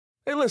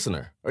Hey,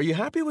 listener, are you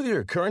happy with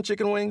your current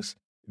chicken wings?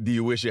 Do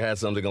you wish you had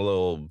something a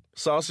little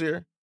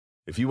saucier?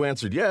 If you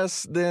answered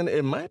yes, then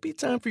it might be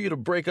time for you to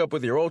break up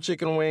with your old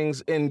chicken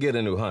wings and get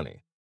a new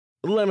honey.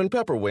 Lemon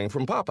pepper wing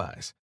from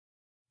Popeyes.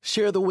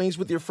 Share the wings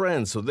with your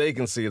friends so they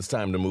can see it's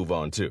time to move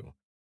on too.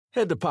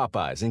 Head to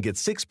Popeyes and get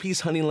 6-piece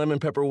honey lemon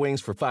pepper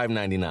wings for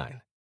 $5.99.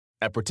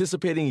 At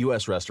participating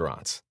U.S.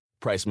 restaurants.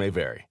 Price may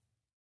vary.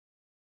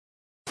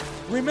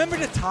 Remember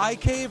the Thai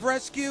cave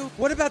rescue?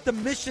 What about the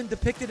mission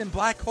depicted in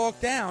Black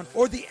Hawk Down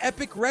or the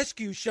epic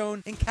rescue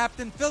shown in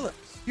Captain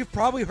Phillips? You've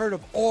probably heard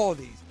of all of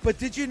these, but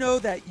did you know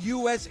that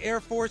U.S. Air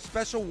Force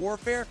Special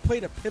Warfare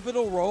played a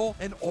pivotal role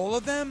in all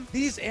of them?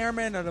 These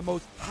airmen are the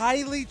most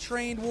highly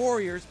trained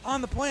warriors on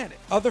the planet.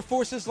 Other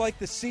forces like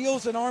the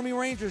SEALs and Army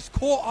Rangers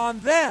call on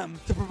them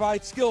to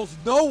provide skills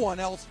no one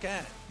else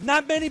can.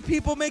 Not many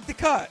people make the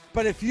cut,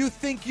 but if you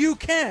think you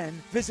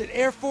can, visit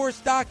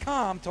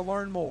airforce.com to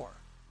learn more.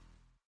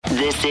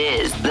 This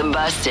is the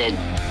Busted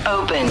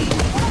Open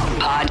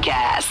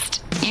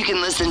Podcast. You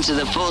can listen to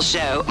the full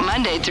show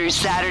Monday through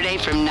Saturday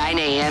from 9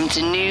 a.m.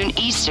 to noon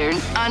Eastern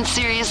on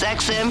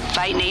SiriusXM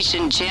Fight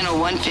Nation Channel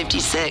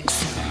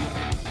 156.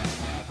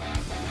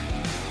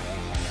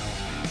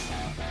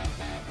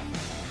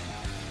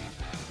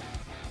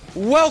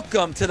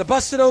 Welcome to the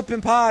Busted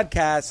Open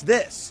Podcast.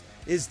 This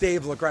is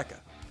Dave LaGreca.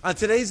 On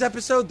today's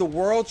episode, the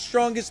world's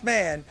strongest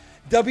man,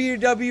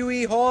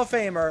 WWE Hall of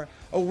Famer,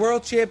 a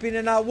world champion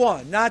in not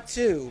one, not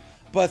two,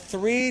 but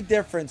three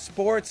different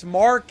sports.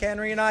 Mark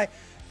Henry and I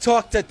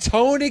talked to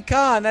Tony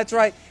Khan. That's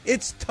right,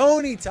 it's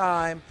Tony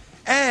time.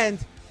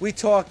 And we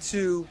talked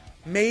to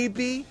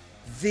maybe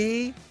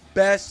the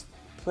best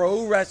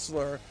pro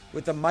wrestler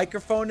with a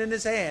microphone in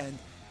his hand,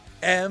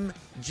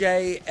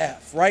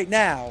 MJF, right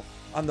now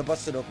on the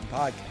Busted Open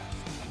Podcast.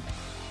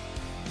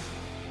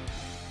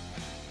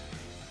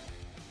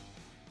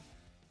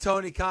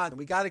 Tony Khan,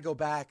 we got to go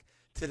back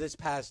to this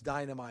past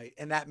Dynamite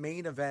and that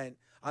main event,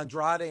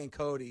 Andrade and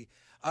Cody.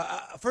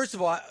 First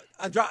of all,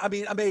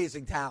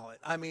 amazing talent.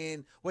 I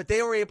mean, what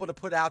they were able to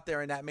put out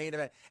there in that main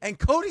event. And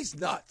Cody's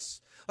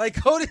nuts. Like,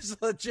 Cody's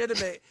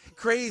legitimate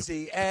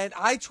crazy. And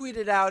I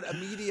tweeted out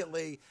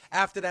immediately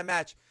after that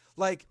match,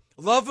 like,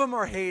 love him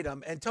or hate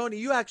him. And Tony,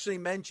 you actually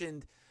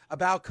mentioned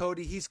about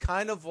Cody, he's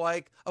kind of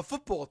like a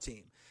football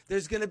team.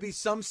 There's going to be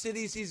some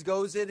cities he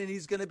goes in and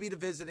he's going to be the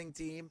visiting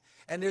team.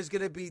 And there's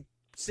going to be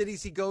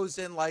cities he goes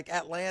in like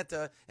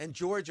Atlanta and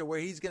Georgia where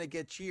he's going to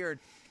get cheered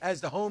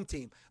as the home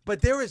team.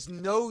 But there is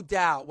no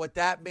doubt what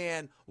that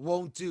man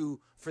won't do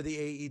for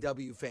the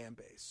AEW fan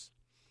base.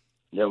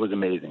 Yeah, it was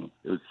amazing.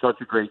 It was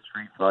such a great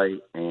street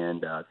fight,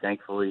 and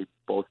thankfully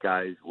both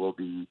guys will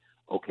be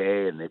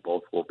okay, and they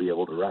both will be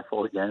able to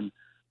wrestle again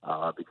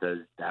because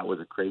that was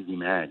a crazy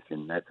match,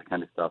 and that's the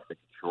kind of stuff that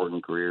can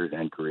shorten careers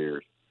and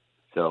careers.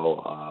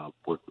 So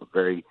we're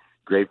very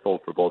grateful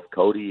for both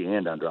Cody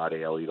and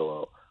Andrade El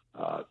Idolo.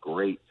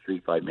 Great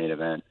street fight main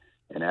event,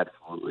 and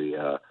absolutely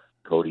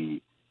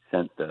Cody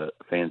sent the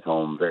fans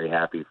home very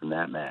happy from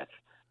that match.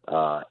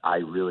 I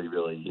really,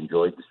 really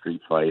enjoyed the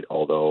street fight,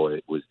 although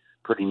it was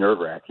pretty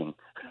nerve-wracking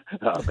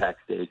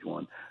backstage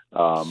one.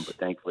 But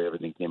thankfully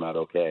everything came out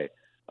okay.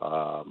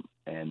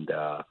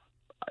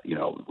 You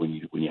know, when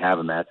you have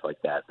a match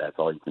like that, that's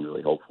all you can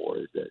really hope for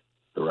is that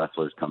the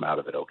wrestlers come out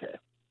of it okay.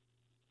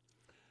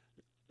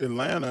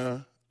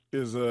 Atlanta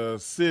is a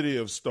city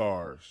of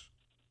stars.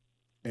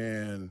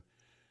 And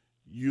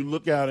you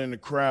look out in the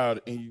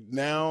crowd, and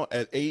now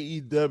at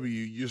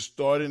AEW, you're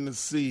starting to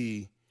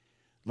see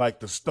like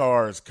the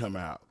stars come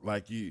out,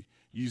 like you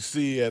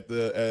see at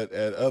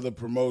other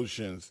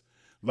promotions.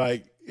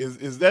 Like,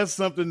 is that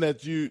something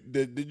that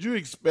did you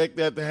expect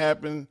that to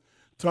happen,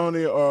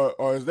 Tony,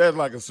 or is that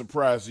like a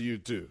surprise to you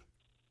too?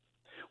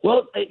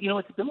 Well, you know,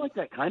 it's been like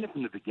that kind of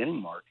from the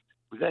beginning, Mark.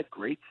 We've had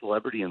great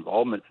celebrity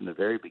involvement from the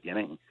very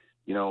beginning.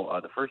 You know,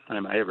 the first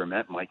time I ever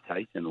met Mike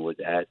Tyson was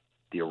at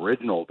the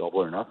original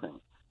Double or Nothing.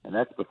 And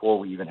that's before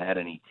we even had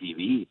any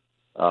TV,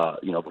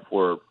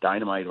 before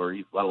Dynamite or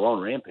let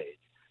alone Rampage.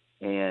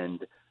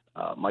 And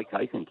Mike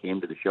Tyson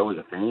came to the show as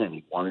a fan.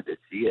 He wanted to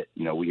see it.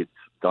 You know, we had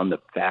done the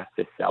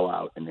fastest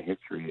sellout in the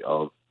history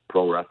of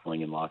pro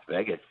wrestling in Las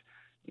Vegas.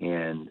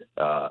 And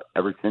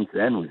ever since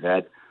then, we've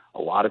had a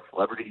lot of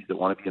celebrities that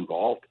want to be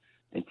involved.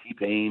 And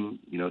T-Pain,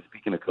 you know,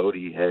 speaking of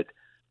Cody, had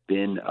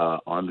been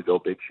on the Go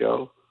Big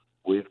Show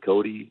with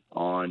Cody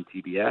on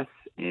TBS.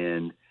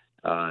 And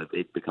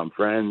they've become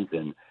friends,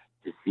 and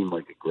just seemed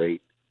like a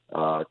great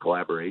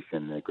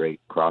collaboration and a great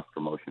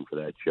cross-promotion for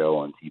that show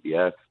on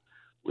TBS,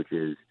 which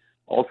is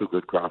also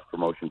good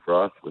cross-promotion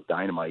for us with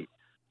Dynamite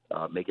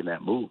making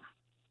that move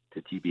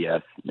to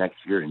TBS next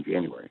year in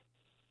January.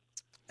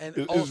 And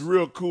it's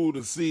real cool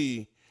to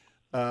see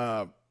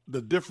the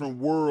different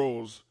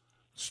worlds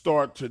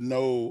start to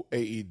know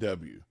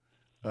AEW,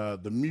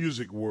 the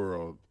music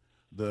world,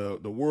 the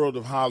world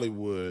of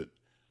Hollywood,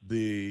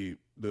 the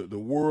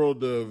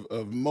world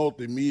of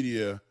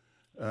multimedia.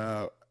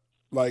 I'm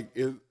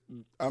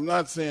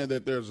not saying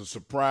that there's a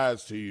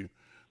surprise to you,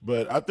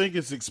 but I think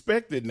it's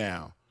expected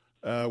now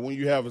when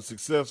you have a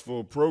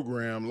successful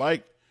program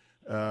like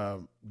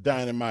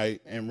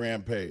Dynamite and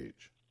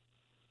Rampage.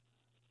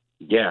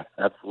 Yeah,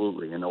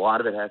 absolutely. And a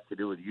lot of it has to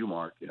do with you,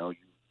 Mark. You know,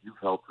 you've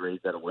helped raise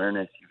that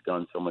awareness. You've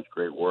done so much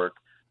great work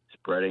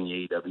spreading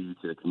AEW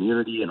to the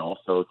community and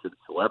also to the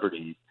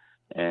celebrities.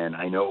 And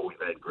I know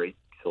we've had great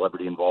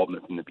celebrity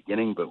involvement from the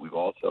beginning, but we've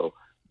also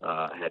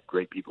had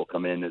great people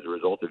come in as a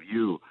result of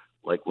you,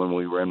 like when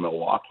we were in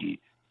Milwaukee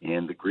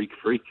and the Greek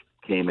Freak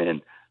came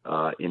in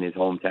his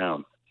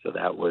hometown. So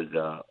that was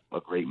a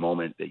great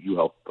moment that you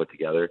helped put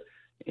together.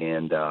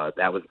 And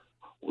that was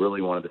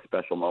really one of the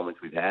special moments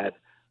we've had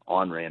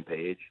on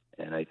Rampage.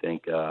 And I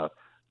think,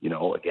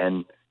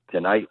 again,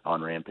 tonight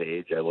on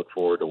Rampage, I look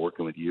forward to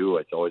working with you.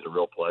 It's always a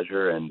real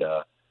pleasure. And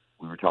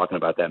we were talking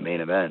about that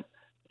main event.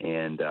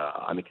 And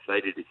I'm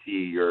excited to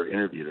see your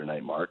interview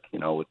tonight, Mark,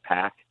 with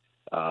Pac.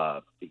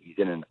 He's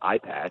in an eye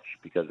patch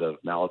because of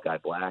Malachi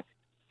Black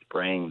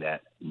spraying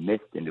that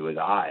mist into his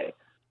eye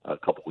a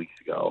couple weeks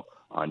ago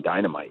on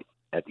Dynamite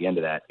at the end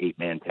of that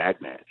 8-man tag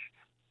match.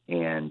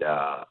 And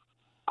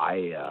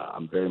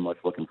I'm very much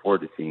looking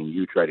forward to seeing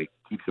you try to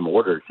keep some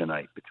order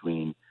tonight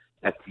between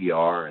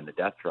FTR and the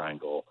Death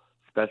Triangle,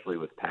 especially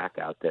with Pac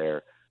out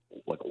there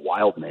like a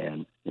wild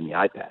man in the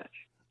eye patch.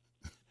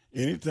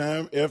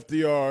 Anytime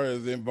FTR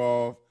is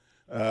involved,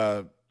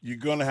 you're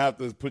going to have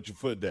to put your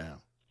foot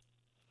down.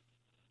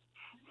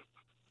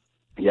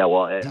 Yeah,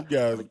 well, you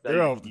guys,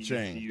 they're off the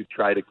chain. You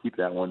try to keep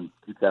that one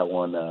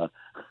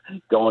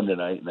going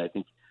tonight, and I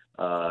think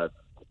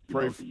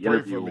pray for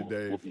me,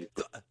 Dave.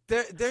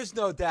 There's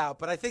no doubt,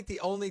 but I think the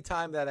only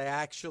time that I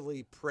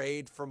actually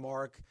prayed for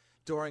Mark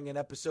during an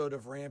episode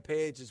of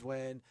Rampage is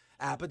when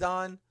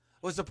Abaddon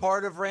was a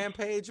part of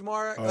Rampage,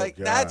 Mark. Oh, God.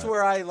 That's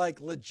where I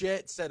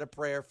legit said a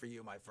prayer for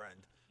you, my friend.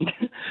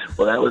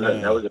 Well, that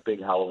was a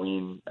big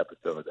Halloween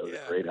episode. That was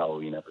a great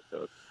Halloween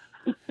episode.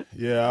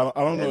 Yeah,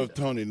 I don't know if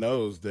Tony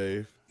knows,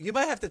 Dave. You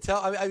might have to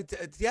tell. I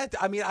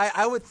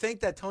would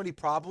think that Tony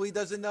probably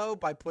doesn't know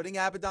by putting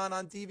Abaddon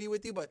on TV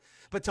with you, but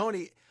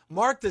Tony,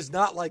 Mark does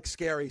not like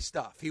scary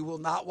stuff. He will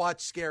not watch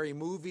scary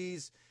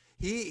movies.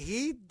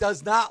 He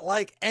does not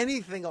like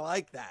anything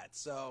like that.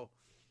 So.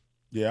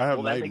 Yeah, I have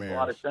nightmares. That makes a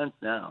lot of sense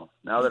now.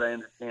 Now that I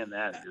understand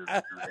that, your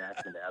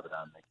reaction to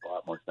Abaddon makes a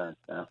lot more sense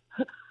now.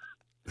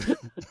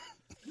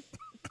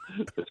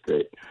 That's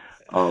great.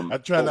 I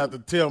try not to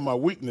tell my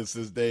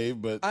weaknesses,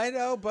 Dave, but I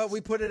know, but we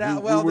put it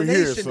out. The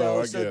nation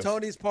knows, so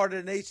Tony's part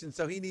of the nation,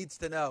 so he needs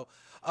to know.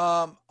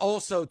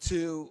 Also,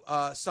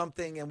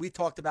 something, and we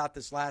talked about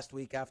this last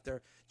week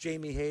after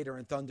Jamie Hayter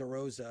and Thunder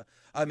Rosa.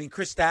 I mean,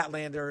 Chris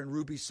Statlander and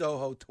Ruby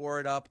Soho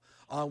tore it up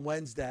on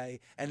Wednesday,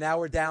 and now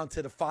we're down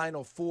to the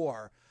final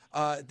four.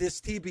 This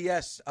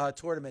TBS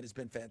tournament has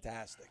been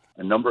fantastic.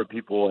 A number of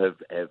people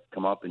have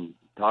come up and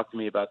talked to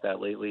me about that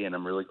lately, and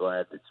I'm really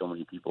glad that so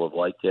many people have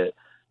liked it.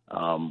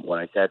 When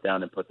I sat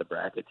down and put the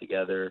bracket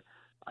together,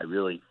 I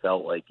really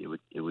felt like it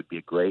would be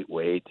a great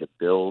way to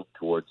build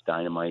towards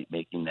Dynamite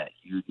making that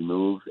huge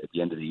move at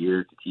the end of the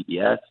year to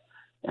TBS,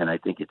 and I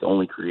think it's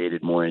only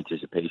created more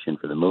anticipation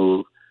for the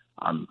move.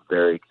 I'm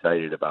very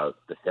excited about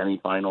the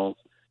semifinals,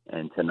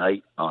 and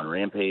tonight on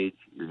Rampage,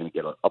 you're going to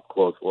get an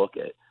up-close look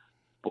at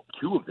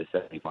two of the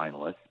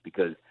semifinalists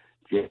because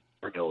Jade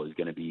Cargill is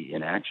going to be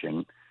in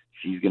action.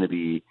 She's going to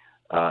be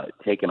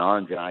taking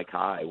on Janai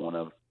Kai, one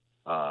of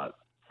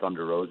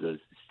Thunder Rosa's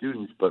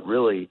students, but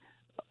really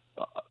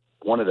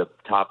one of the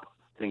top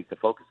things to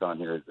focus on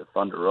here is that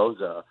Thunder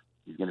Rosa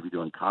is going to be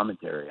doing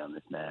commentary on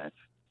this match.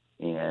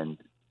 And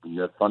when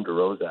you have Thunder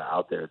Rosa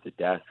out there at the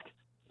desk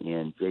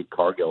and Jade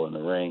Cargill in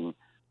the ring,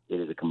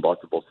 it is a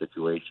combustible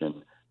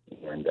situation.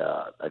 And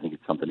I think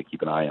it's something to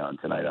keep an eye on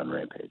tonight on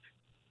Rampage.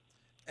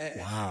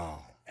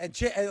 Wow. And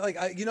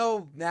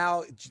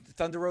now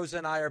Thunder Rosa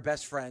and I are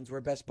best friends.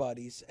 We're best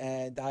buddies.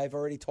 And I've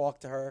already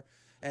talked to her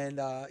and,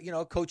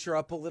 coach her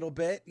up a little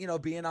bit.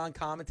 Being on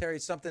commentary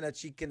is something that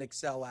she can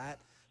excel at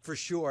for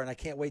sure. And I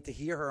can't wait to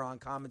hear her on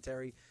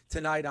commentary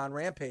tonight on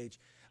Rampage.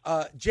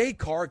 Jade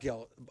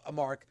Cargill,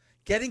 Mark,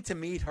 getting to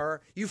meet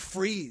her, you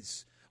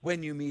freeze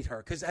when you meet her.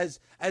 Because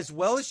as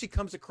well as she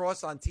comes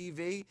across on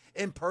TV,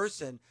 in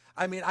person,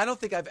 I mean, I don't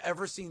think I've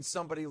ever seen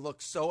somebody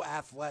look so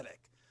athletic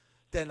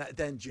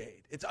than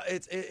Jade.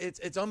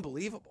 It's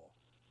unbelievable.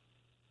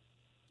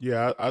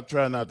 Yeah, I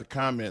try not to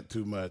comment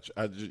too much.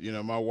 I just,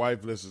 my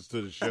wife listens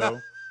to the show.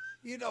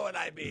 You know what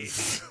I mean.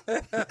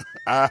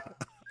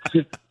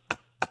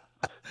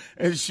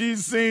 And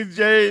she's seen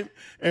Jade,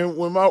 and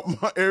when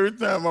every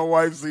time my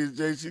wife sees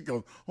Jade, she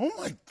goes, "Oh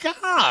my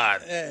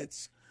God!"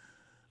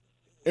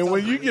 And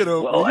when you get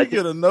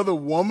another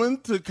woman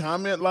to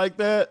comment like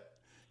that,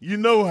 you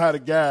know how the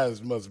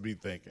guys must be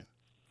thinking.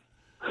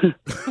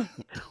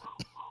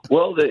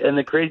 Well,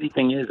 the crazy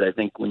thing is, I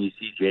think when you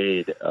see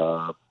Jade,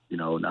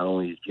 not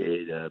only is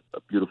Jade a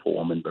beautiful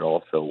woman, but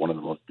also one of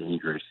the most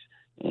dangerous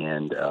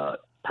and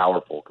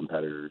powerful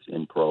competitors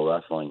in pro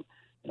wrestling.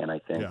 And I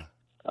think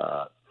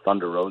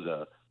Thunder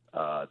Rosa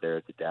there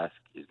at the desk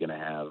is going to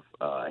have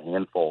a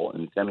handful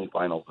in the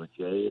semifinals with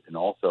Jade, and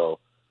also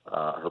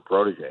her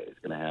protege is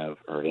going to have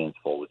her hands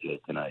full with Jade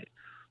tonight.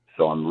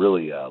 So I'm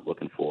really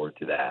looking forward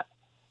to that.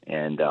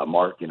 And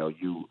Mark,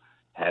 you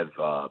have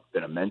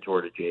been a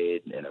mentor to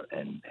Jade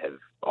and have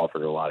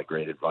offered her a lot of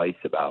great advice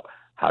about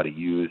how to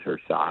use her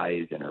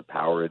size and her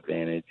power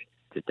advantage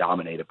to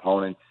dominate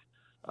opponents.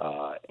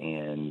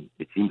 And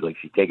it seems like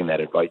she's taken that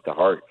advice to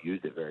heart,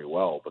 used it very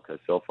well, because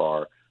so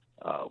far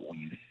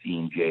we've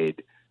seen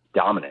Jade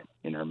dominant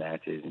in her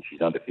matches, and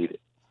she's undefeated.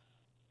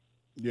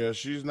 Yeah,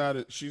 she's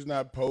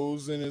not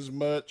posing as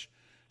much.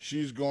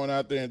 She's going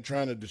out there and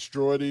trying to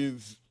destroy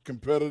these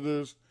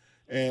competitors,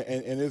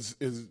 and it's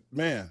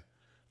man,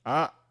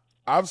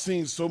 I've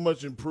seen so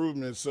much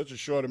improvement in such a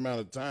short amount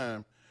of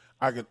time.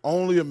 I can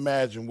only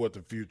imagine what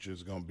the future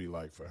is going to be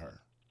like for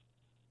her.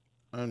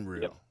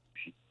 Unreal.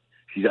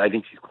 Yep. I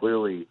think she's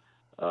clearly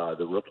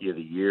the rookie of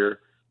the year,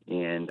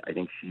 and I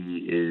think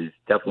she is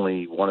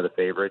definitely one of the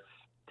favorites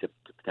to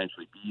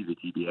potentially be the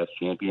TBS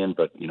champion.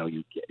 But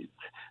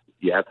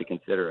you have to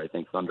consider, I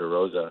think Thunder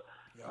Rosa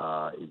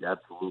is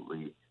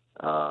absolutely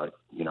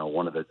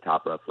one of the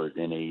top wrestlers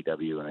in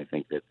AEW, and I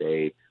think that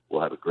they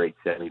will have a great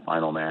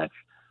semifinal match.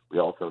 We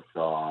also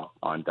saw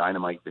on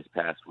Dynamite this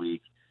past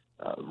week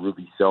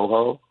Ruby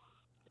Soho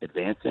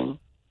advancing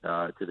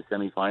to the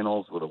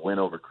semifinals with a win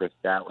over Chris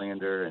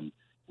Statlander, and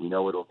we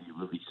know it'll be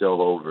Ruby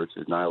Soho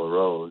versus Nyla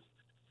Rose.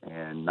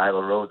 And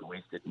Nyla Rose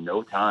wasted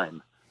no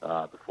time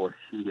before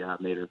she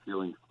made her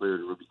feelings clear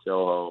to Ruby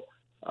Soho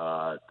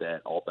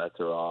that all bets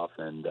are off,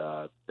 and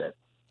that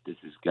this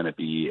is going to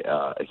be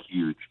a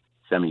huge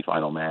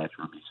semifinal match,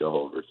 Ruby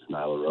Soho versus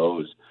Nyla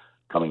Rose,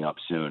 coming up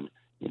soon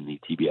in the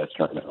TBS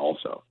tournament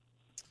also.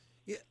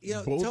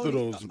 Both of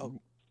those,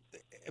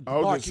 I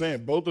was just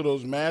saying, both of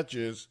those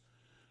matches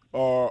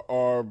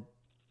are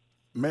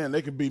man,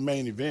 they could be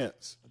main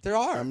events. There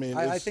are. I mean,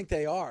 I think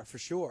they are for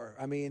sure.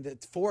 I mean,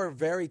 it's 4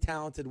 very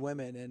talented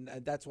women,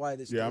 and that's why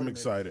this I'm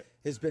excited.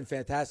 Has been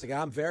fantastic.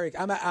 I'm very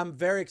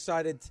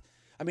excited.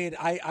 I mean,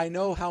 I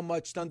know how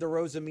much Thunder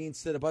Rosa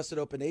means to the Busted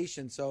Open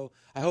Nation, so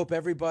I hope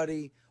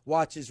everybody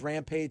watches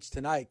Rampage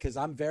tonight, because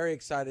I'm very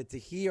excited to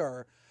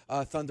hear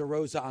Thunder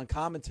Rosa on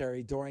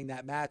commentary during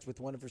that match with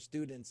one of her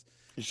students.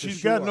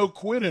 She's got no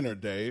quit in her,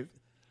 Dave.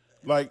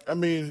 Like, I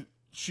mean,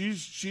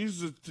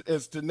 she's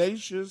as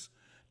tenacious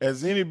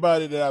as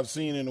anybody that I've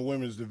seen in the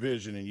women's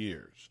division in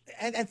years.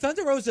 And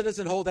Thunder Rosa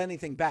doesn't hold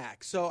anything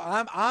back. So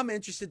I'm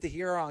interested to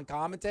hear her on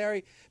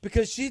commentary,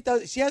 because she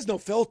has no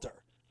filter,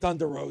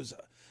 Thunder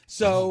Rosa.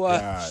 So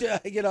I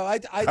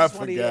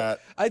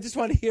just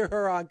want to hear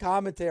her on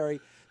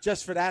commentary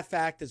just for that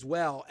fact as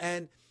well.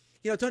 And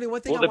Tony,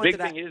 one thing. Well, the big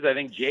thing is, I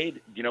think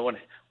Jade. When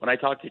I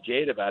talked to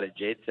Jade about it,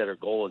 Jade said her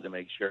goal is to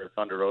make sure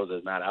Thunder Rosa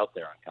is not out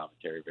there on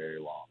commentary very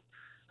long.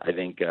 I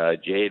think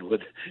Jade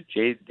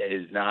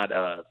is not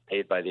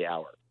paid by the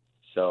hour,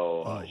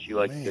 so she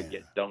likes to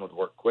get done with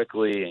work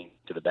quickly and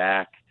to the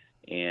back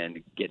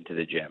and get into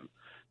the gym.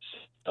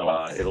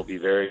 So it'll be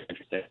very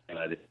interesting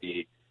to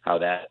see how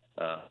that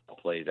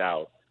plays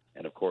out.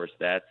 And of course,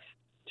 that's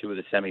 2 of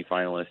the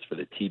semifinalists for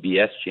the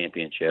TBS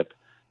championship,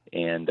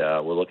 and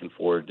we're looking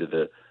forward to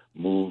the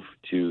move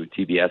to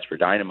TBS for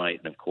Dynamite.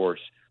 And of course,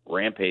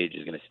 Rampage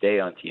is going to stay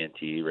on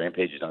TNT.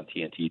 Rampage is on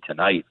TNT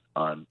tonight,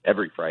 on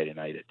every Friday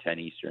night at 10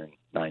 Eastern,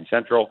 9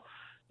 Central.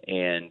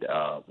 And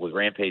with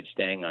Rampage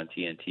staying on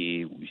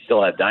TNT, we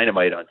still have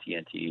Dynamite on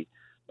TNT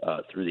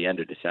through the end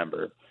of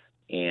December.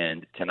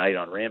 And tonight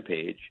on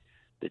Rampage,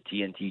 the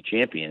TNT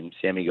champion,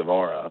 Sammy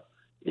Guevara,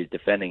 is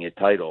defending his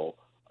title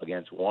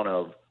against one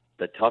of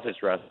the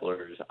toughest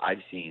wrestlers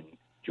I've seen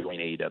join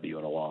AEW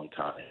in a long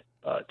time.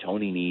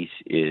 Tony Nese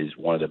is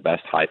one of the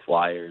best high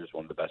flyers,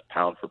 one of the best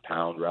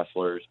pound-for-pound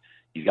wrestlers.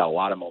 He's got a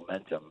lot of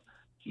momentum.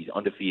 He's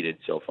undefeated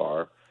so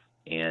far,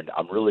 and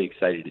I'm really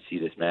excited to see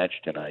this match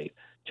tonight.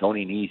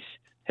 Tony Nese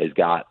has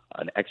got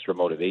an extra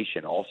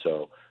motivation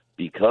also,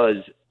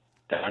 because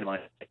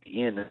Dynamite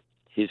in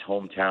his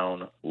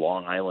hometown,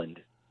 Long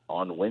Island,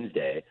 on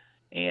Wednesday,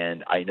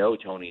 and I know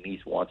Tony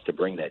Nese wants to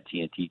bring that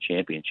TNT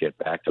championship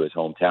back to his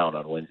hometown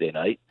on Wednesday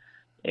night,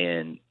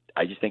 and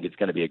I just think it's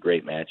going to be a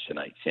great match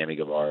tonight, Sammy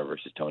Guevara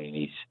versus Tony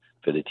Nese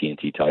for the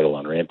TNT title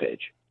on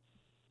Rampage.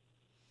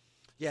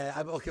 Yeah,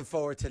 I'm looking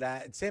forward to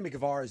that. And Sammy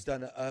Guevara has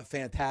done a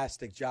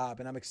fantastic job,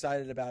 and I'm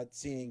excited about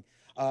seeing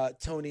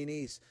Tony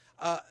Nese.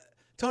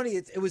 Tony,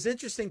 it was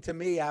interesting to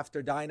me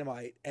after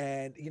Dynamite,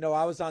 and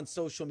I was on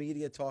social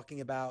media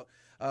talking about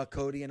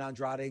Cody and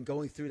Andrade and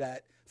going through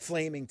that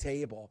flaming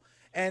table.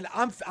 And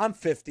I'm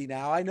 50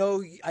 now. I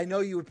know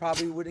you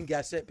wouldn't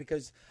guess it,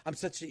 because I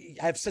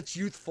have such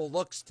youthful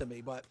looks to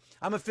me, but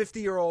I'm a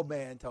 50-year-old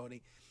man,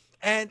 Tony.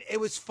 And it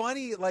was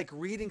funny, like,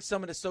 reading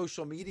some of the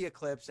social media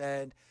clips,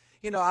 and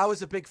I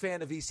was a big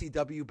fan of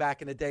ECW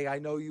back in the day. I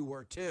know you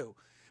were too.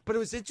 But it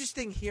was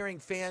interesting hearing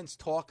fans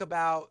talk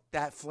about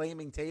that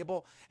flaming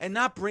table and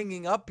not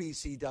bringing up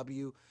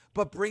ECW,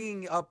 but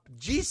bringing up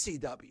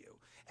GCW.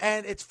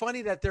 And it's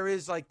funny that there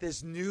is like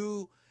this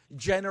new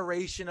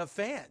generation of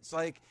fans.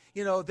 Like,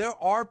 there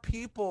are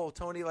people,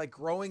 Tony, like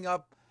growing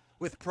up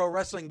with pro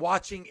wrestling,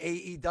 watching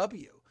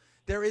AEW.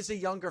 There is a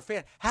younger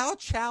fan. How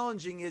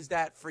challenging is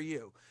that for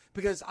you?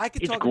 Because I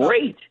could talk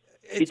great.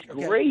 It's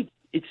great.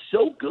 It's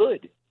so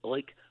good.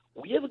 Like,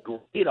 we have a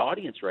great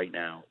audience right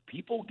now.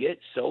 People get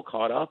so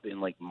caught up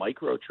in like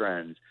micro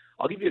trends.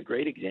 I'll give you a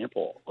great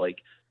example. Like,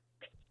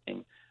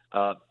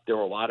 there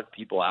were a lot of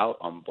people out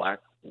on Black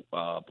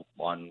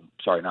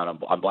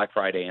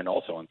Friday and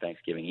also on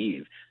Thanksgiving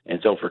Eve. And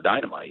so for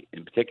Dynamite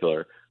in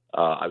particular,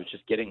 I was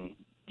just getting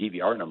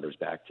DVR numbers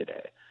back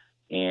today.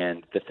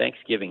 And the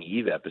Thanksgiving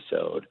Eve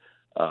episode,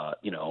 a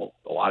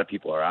lot of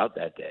people are out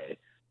that day.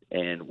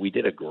 And we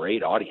did a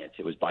great audience.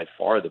 It was by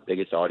far the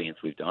biggest audience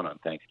we've done on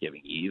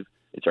Thanksgiving Eve.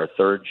 It's our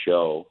third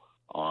show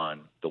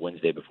on the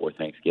Wednesday before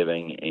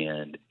Thanksgiving,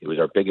 and it was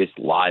our biggest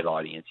live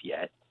audience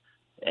yet.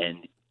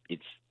 And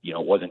it's, it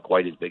wasn't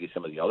quite as big as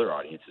some of the other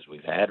audiences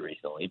we've had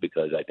recently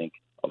because I think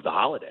of the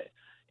holiday.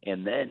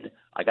 And then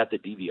I got the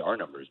DVR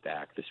numbers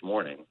back this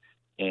morning,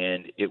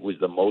 and it was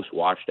the most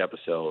watched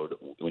episode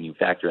when you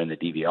factor in the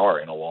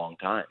DVR in a long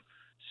time.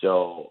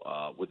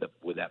 So with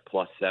that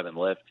 +7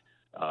 lift,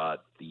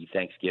 the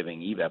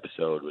Thanksgiving Eve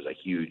episode was a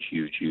huge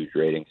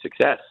rating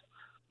success.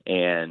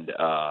 And,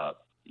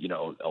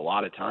 a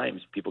lot of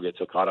times people get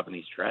so caught up in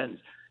these trends.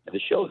 And the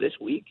show this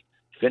week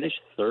finished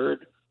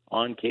third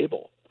on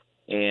cable.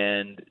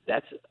 And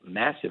that's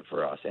massive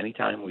for us.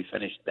 Anytime we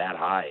finish that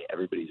high,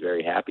 everybody's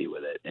very happy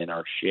with it. And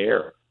our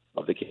share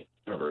of the cable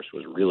universe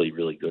was really,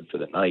 really good for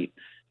the night.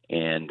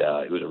 And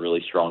it was a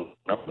really strong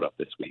number up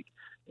this week.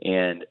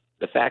 And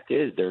the fact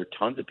is, there are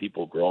tons of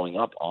people growing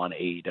up on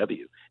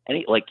AEW.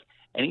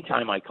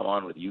 Anytime I come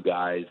on with you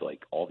guys,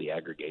 like all the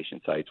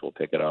aggregation sites will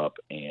pick it up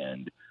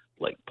and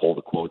like pull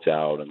the quotes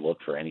out and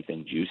look for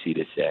anything juicy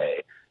to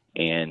say.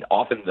 And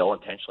often they'll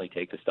intentionally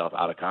take the stuff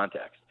out of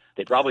context.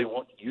 They probably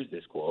won't use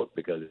this quote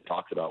because it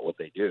talks about what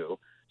they do.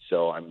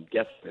 So I'm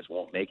guessing this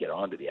won't make it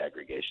onto the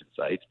aggregation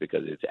sites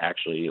because it's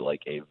actually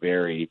like a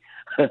very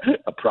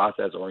a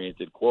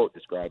process-oriented quote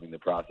describing the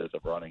process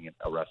of running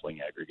a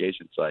wrestling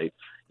aggregation site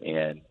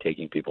and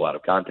taking people out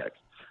of context,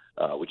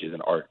 which is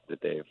an art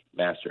that they've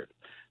mastered.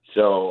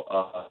 So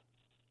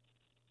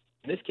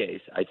in this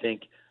case, I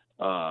think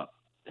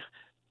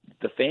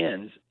the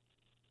fans,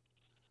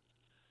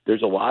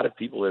 there's a lot of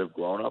people that have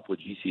grown up with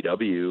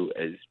GCW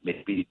as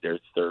maybe their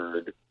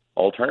third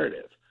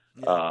alternative.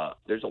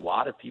 There's a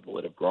lot of people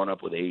that have grown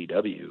up with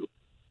AEW,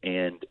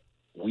 and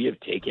we have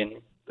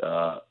taken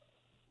a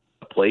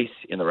place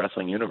in the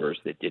wrestling universe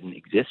that didn't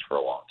exist for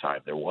a long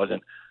time. There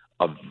wasn't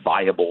a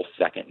viable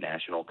second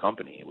national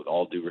company, with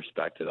all due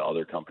respect to the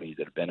other companies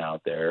that have been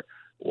out there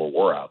or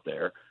were out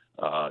there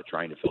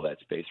trying to fill that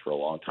space for a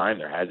long time.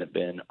 There hasn't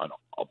been a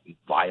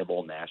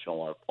viable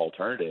national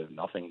alternative,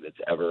 nothing that's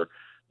ever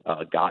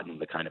gotten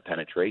the kind of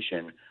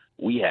penetration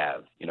we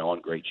have, on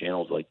great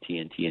channels like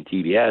TNT and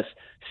TBS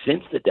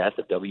since the death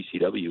of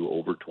WCW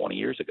over 20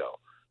 years ago.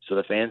 So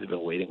the fans have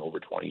been waiting over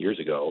 20 years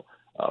ago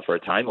for a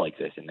time like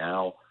this. And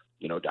now,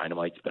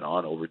 Dynamite's been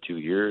on over 2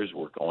 years.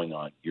 We're going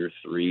on year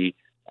 3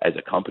 as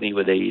a company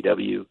with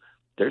AEW.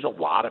 There's a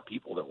lot of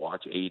people that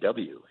watch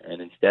AEW.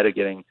 And instead of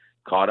getting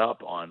caught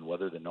up on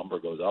whether the number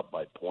goes up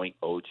by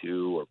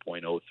 0.02 or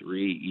 0.03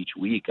 each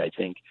week, I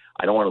think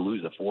I don't want to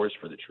lose the forest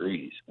for the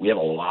trees. We have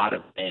a lot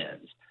of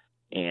fans,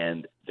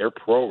 and they're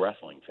pro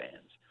wrestling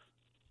fans.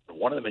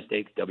 One of the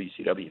mistakes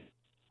WCW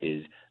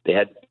is they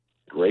had a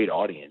great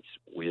audience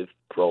with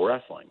pro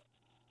wrestling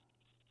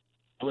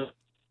on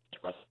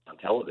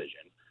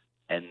television,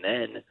 and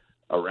then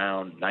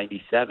around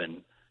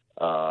 97,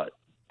 the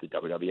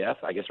WWF,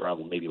 I guess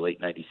around maybe late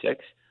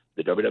 96,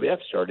 the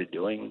WWF started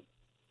doing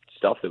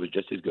stuff that was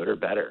just as good or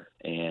better,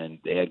 and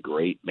they had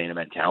great main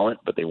event talent,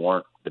 but they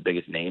weren't the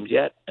biggest names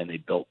yet, and they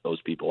built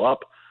those people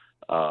up,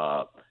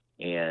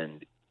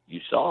 and you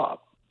saw,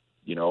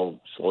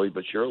 slowly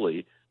but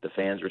surely, the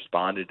fans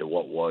responded to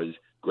what was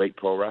great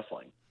pro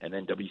wrestling. And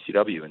then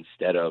WCW,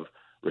 instead of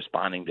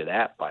responding to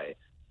that by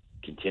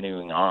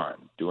continuing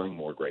on, doing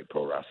more great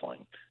pro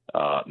wrestling,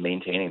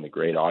 maintaining the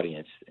great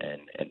audience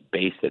and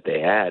base that they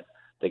had,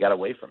 they got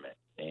away from it.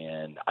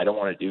 And I don't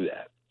want to do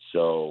that.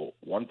 So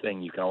one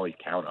thing you can always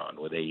count on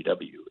with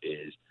AEW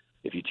is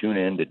if you tune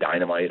in to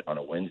Dynamite on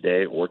a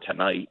Wednesday, or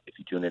tonight, if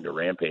you tune into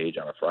Rampage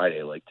on a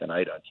Friday like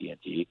tonight on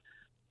TNT,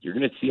 you're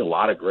going to see a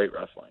lot of great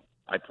wrestling.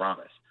 I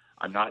promise.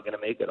 I'm not going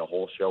to make it a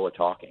whole show of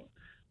talking.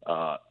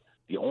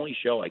 The only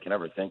show I can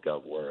ever think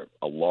of where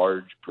a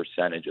large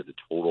percentage of the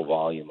total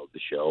volume of the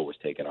show was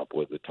taken up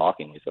with the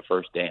talking is The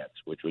First Dance,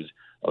 which was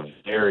a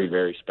very,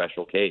 very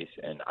special case.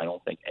 And I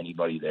don't think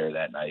anybody there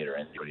that night or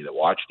anybody that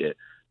watched it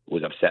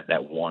was upset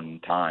that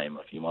one time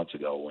a few months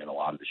ago when a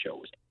lot of the show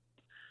was.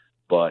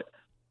 But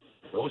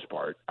for the most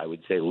part, I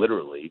would say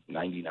literally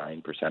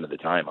 99% of the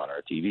time on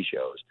our TV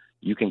shows,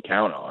 you can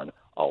count on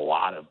a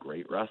lot of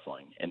great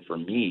wrestling. And for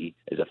me,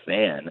 as a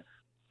fan,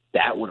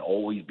 that would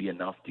always be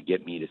enough to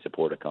get me to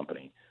support a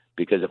company.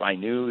 Because if I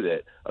knew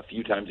that a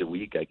few times a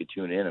week I could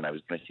tune in and I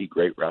was going to see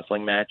great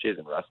wrestling matches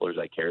and wrestlers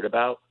I cared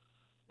about,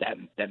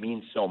 that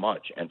means so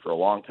much. And for a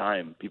long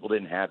time, people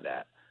didn't have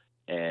that,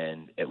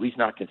 and at least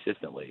not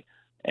consistently.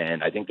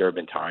 And I think there have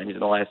been times in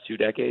the last 2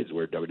 decades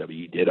where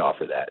WWE did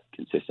offer that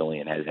consistently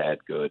and has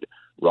had good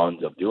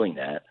runs of doing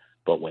that.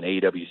 But when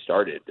AEW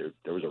started,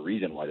 there was a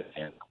reason why the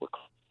fans were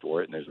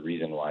for it, and there's a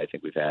reason why I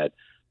think we've had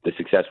the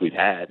success we've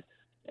had.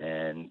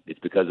 And it's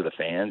because of the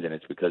fans, and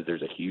it's because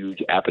there's a huge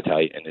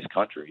appetite in this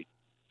country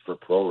for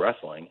pro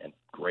wrestling and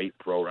great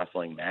pro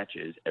wrestling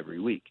matches every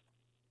week.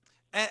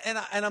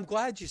 And I'm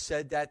glad you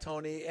said that,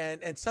 Tony.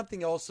 And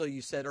something also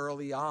you said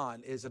early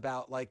on is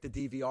about like the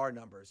DVR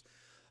numbers.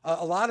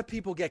 A lot of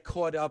people get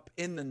caught up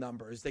in the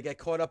numbers. They get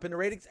caught up in the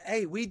ratings.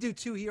 Hey, we do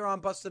too here on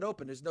Busted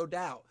Open. There's no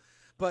doubt.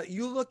 But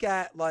you look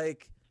at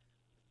like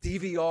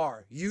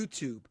DVR,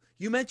 YouTube.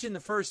 You mentioned the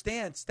First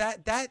Dance.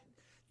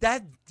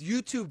 That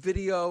YouTube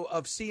video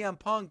of CM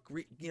Punk,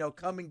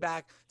 coming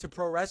back to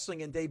pro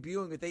wrestling and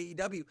debuting with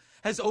AEW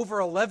has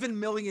over 11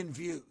 million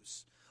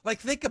views. Like,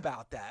 think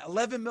about that.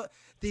 11 million.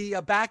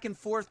 The back and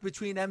forth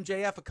between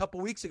MJF a couple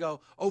weeks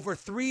ago, over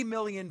 3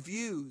 million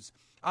views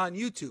on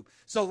YouTube.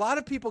 So a lot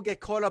of people get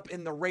caught up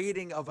in the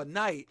rating of a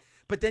night,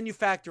 but then you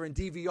factor in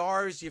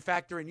DVRs, you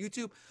factor in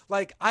YouTube.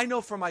 Like, I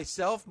know for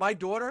myself, my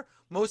daughter,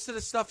 most of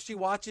the stuff she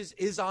watches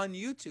is on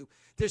YouTube.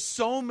 There's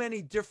so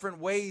many different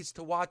ways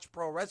to watch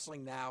pro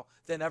wrestling now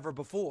than ever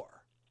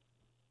before.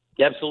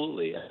 Yeah,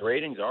 absolutely.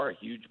 Ratings are a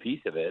huge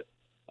piece of it.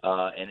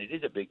 And it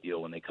is a big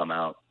deal when they come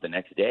out the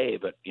next day,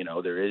 but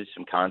there is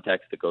some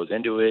context that goes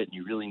into it, and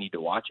you really need to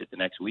watch it the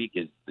next week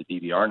as the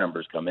DVR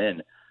numbers come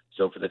in.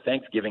 So for the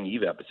Thanksgiving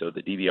Eve episode,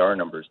 the DVR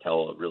numbers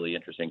tell a really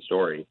interesting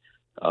story,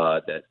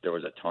 that there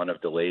was a ton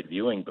of delayed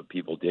viewing, but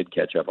people did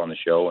catch up on the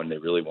show and they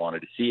really wanted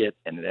to see it,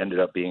 and it ended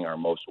up being our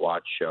most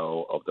watched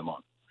show of the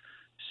month.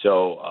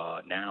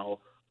 So now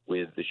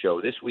with the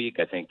show this week,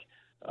 I think,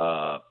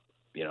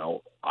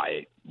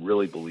 I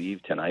really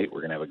believe tonight we're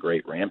going to have a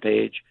great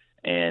Rampage,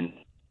 and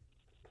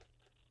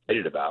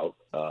about,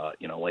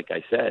 like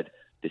I said,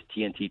 this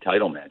TNT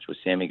title match with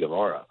Sammy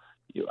Guevara.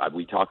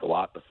 We talked a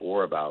lot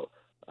before about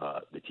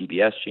the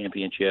TBS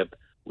championship.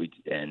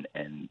 And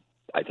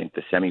I think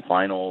the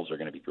semifinals are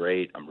going to be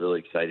great. I'm really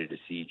excited to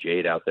see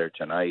Jade out there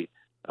tonight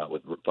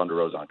with Thunder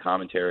Rose on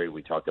commentary.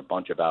 We talked a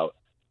bunch about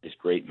this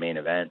great main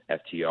event,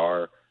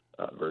 FTR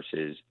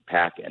versus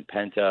Pac and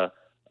Penta,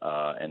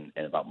 and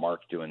about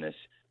Mark doing this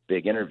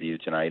big interview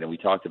tonight. And we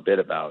talked a bit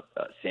about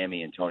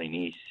Sammy and Tony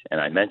Nese, and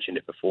I mentioned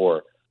it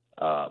before.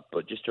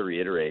 But just to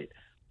reiterate,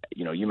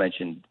 you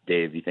mentioned,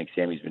 Dave, you think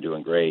Sammy's been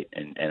doing great.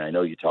 And I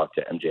know you talked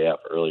to MJF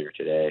earlier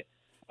today.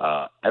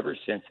 Ever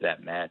since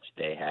that match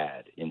they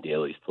had in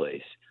Daly's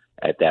Place,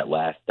 at that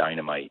last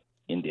Dynamite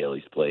in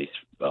Daly's Place,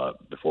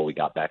 before we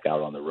got back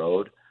out on the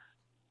road,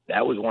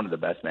 that was one of the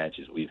best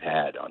matches we've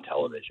had on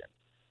television.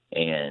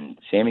 And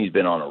Sammy's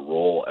been on a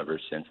roll ever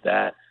since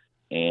that.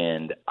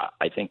 And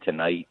I think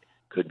tonight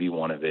could be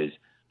one of his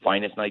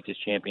finest nights as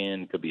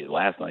champion, could be his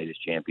last night as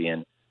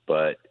champion.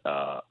 But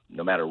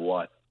no matter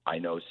what, I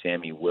know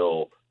Sammy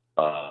will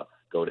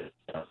go to,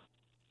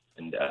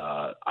 and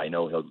I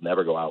know he'll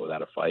never go out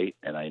without a fight.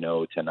 And I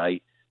know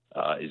tonight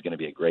is going to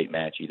be a great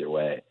match either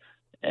way.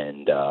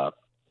 And,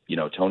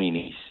 Tony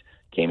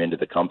Nese came into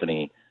the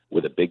company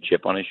with a big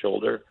chip on his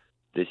shoulder.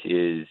 This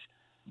is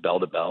bell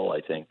to bell,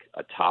 I think,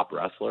 a top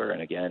wrestler.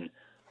 And again,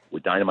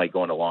 with Dynamite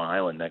going to Long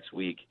Island next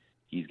week,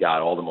 he's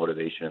got all the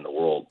motivation in the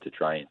world to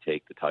try and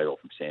take the title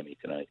from Sammy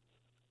tonight.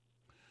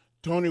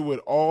 Tony, with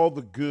all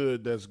the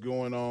good that's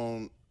going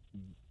on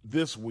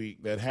this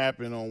week that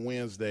happened on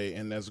Wednesday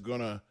and that's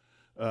gonna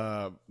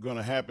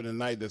happen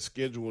tonight, that's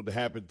scheduled to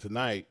happen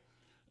tonight,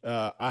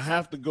 I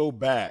have to go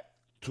back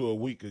to a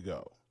week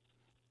ago.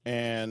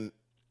 And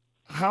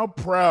how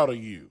proud are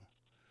you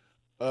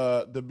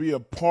to be a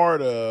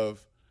part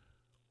of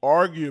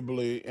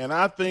arguably, and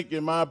I think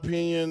in my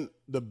opinion,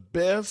 the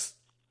best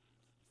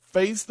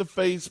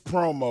face-to-face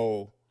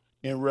promo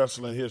in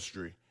wrestling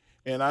history?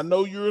 And I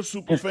know you're a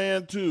super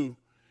fan too.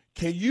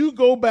 Can you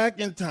go back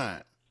in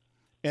time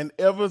and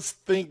ever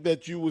think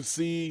that you would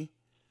see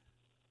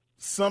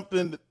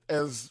something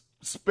as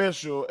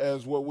special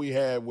as what we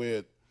had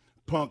with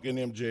Punk and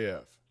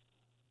MJF?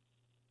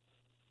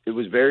 It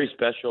was very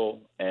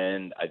special,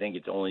 and I think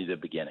it's only the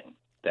beginning.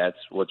 That's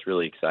what's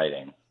really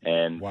exciting.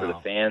 And for the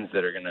fans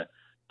that are going to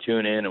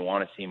tune in and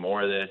want to see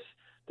more of this,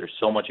 there's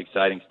so much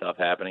exciting stuff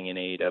happening in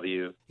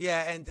AEW.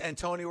 Yeah, and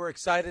Tony, we're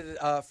excited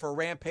for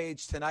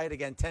Rampage tonight,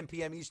 again, 10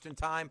 p.m. Eastern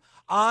Time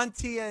on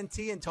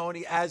TNT. And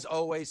Tony, as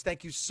always,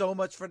 thank you so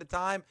much for the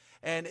time,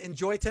 and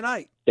enjoy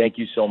tonight. Thank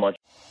you so much.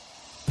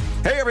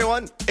 Hey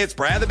everyone, it's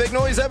Brad the Big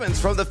Noise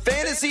Evans from the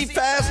Fantasy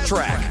Fast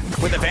Track.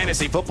 With the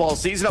fantasy football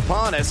season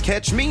upon us,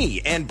 catch me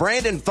and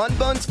Brandon Fun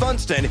Buns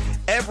Funston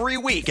every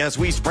week as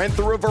we sprint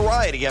through a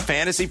variety of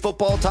fantasy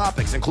football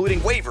topics, including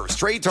waivers,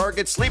 trade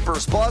targets,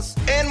 sleepers, plus,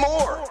 and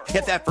more.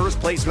 If that first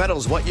place medal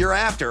is what you're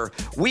after,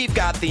 we've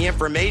got the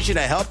information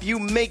to help you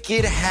make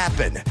it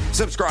happen.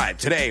 Subscribe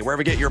today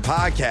wherever you get your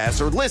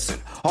podcasts or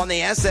listen on the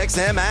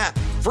SXM app,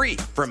 free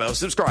for most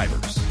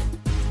subscribers.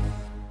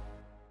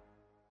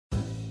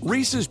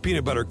 Reese's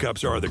Peanut Butter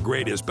Cups are the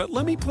greatest, but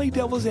let me play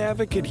devil's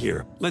advocate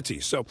here. Let's see.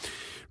 So,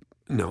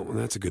 no,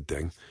 that's a good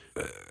thing.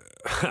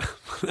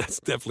 That's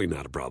definitely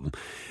not a problem.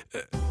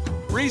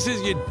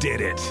 Reese's, you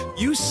did it.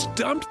 You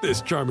stumped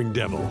this charming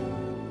devil.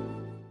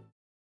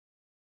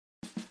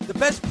 The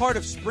best part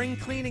of Spring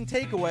Cleaning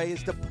Takeaway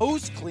is the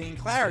post-clean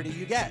clarity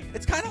you get.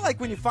 It's kind of like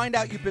when you find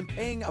out you've been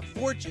paying a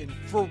fortune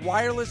for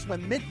wireless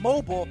when Mint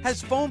Mobile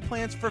has phone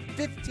plans for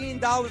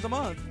 $15 a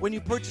month when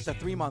you purchase a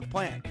 3-month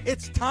plan.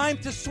 It's time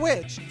to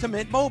switch to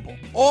Mint Mobile.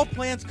 All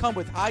plans come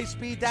with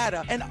high-speed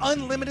data and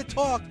unlimited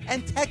talk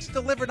and text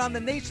delivered on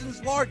the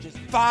nation's largest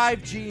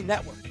 5G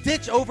network.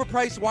 Ditch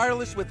overpriced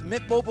wireless with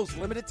Mint Mobile's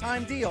limited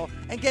time deal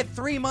and get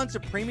 3 months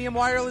of premium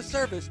wireless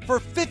service for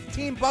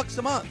 $15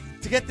 a month.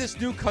 To get this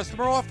new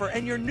customer offer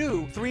and your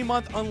new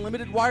 3-month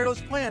unlimited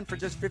wireless plan for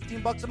just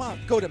 $15 a month,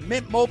 go to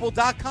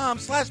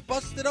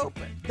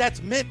mintmobile.com/bustedopen. That's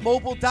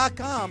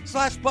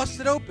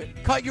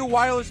mintmobile.com/bustedopen. Cut your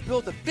wireless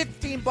bill to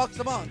 $15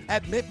 a month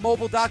at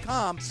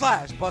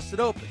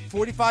mintmobile.com/bustedopen.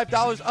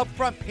 $45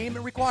 upfront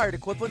payment required,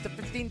 equivalent to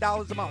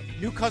 $15 a month.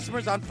 New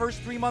customers on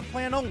first 3-month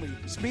plan only.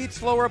 Speed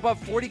slower above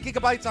 40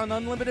 gigabytes on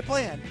unlimited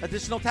plan.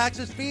 Additional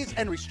taxes, fees,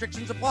 and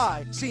restrictions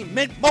apply. See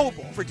Mint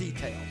Mobile for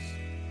details.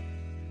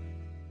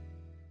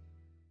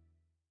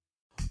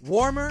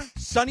 Warmer,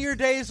 sunnier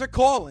days are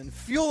calling.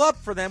 Fuel up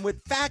for them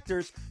with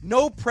Factor's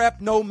no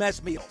prep, no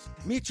mess meals.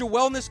 Meet your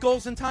wellness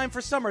goals in time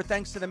for summer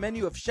thanks to the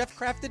menu of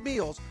chef-crafted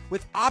meals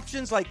with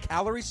options like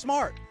Calorie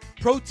Smart,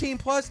 Protein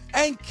Plus,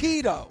 and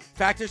Keto.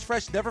 Factor's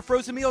fresh, never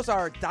frozen meals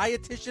are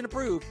dietitian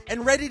approved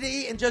and ready to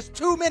eat in just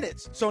 2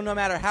 minutes. So no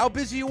matter how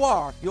busy you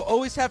are, you'll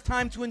always have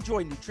time to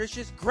enjoy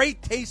nutritious,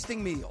 great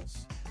tasting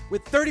meals.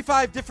 With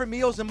 35 different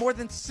meals and more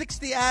than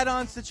 60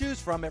 add-ons to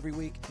choose from every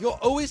week, you'll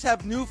always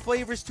have new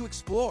flavors to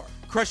explore.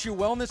 Crush your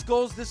wellness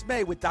goals this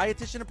May with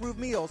dietitian-approved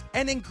meals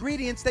and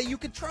ingredients that you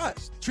can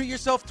trust. Treat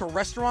yourself to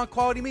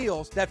restaurant-quality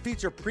meals that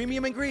feature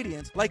premium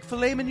ingredients like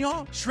filet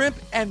mignon, shrimp,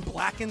 and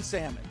blackened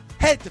salmon.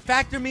 Head to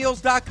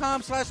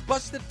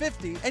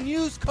factormeals.com/busted50 and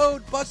use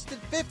code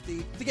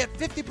BUSTED50 to get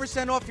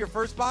 50% off your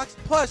first box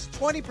plus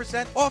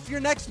 20% off your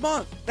next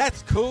month.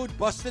 That's code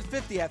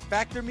BUSTED50 at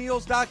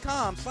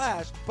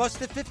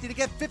factormeals.com/busted50 to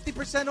get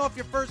 50% off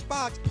your first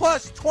box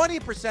plus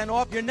 20%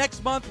 off your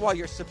next month while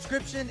your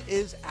subscription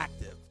is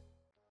active.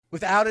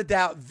 Without a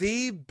doubt,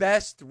 the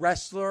best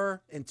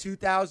wrestler in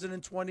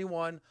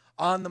 2021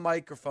 on the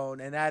microphone,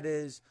 and that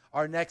is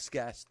our next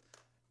guest,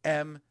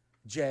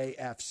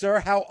 MJF.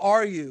 Sir, how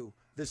are you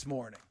this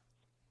morning?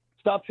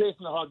 Stop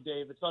chasing the hug,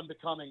 Dave. It's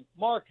unbecoming.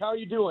 Mark, how are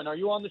you doing? Are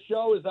you on the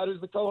show? Is that who's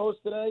the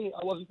co-host today?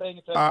 I wasn't paying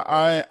attention.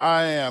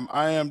 I am.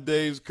 I am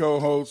Dave's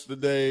co-host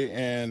today,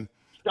 and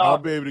I'll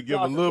be able to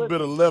give a little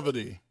bit of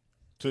levity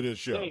to this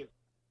show.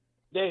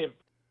 Dave,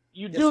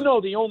 you do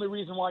know the only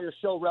reason why your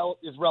show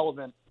is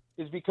relevant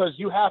is because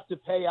you have to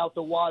pay out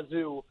the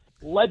wazoo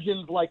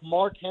legends like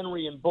Mark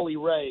Henry and Bully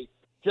Ray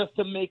just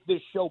to make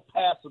this show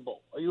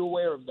passable. Are you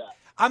aware of that?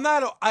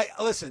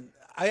 Listen,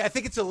 I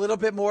think it's a little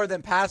bit more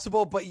than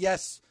passable, but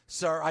yes,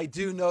 sir, I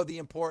do know the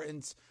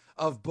importance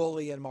of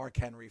Bully and Mark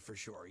Henry for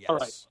sure. Yes. All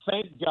right.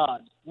 Thank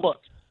God.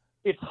 Look,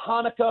 it's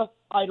Hanukkah.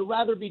 I'd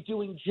rather be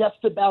doing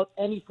just about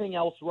anything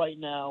else right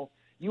now.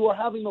 You are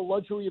having the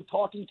luxury of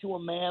talking to a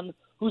man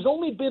who's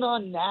only been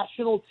on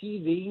national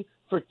TV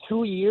for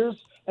 2 years,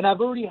 and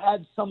I've already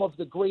had some of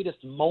the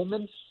greatest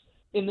moments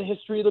in the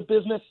history of the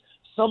business,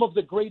 some of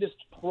the greatest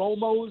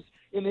promos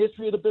in the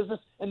history of the business,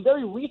 and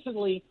very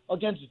recently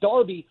against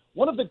Darby,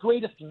 one of the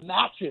greatest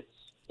matches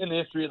in the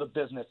history of the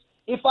business.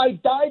 If I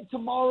died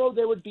tomorrow,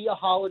 there would be a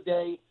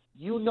holiday.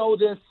 You know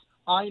this.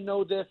 I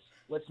know this.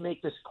 Let's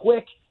make this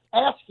quick.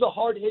 Ask the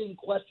hard-hitting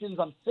questions.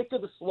 I'm sick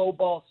of the slow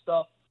ball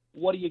stuff.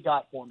 What do you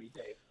got for me,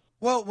 Dave?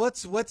 Well,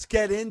 let's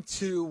get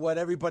into what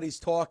everybody's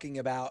talking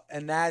about,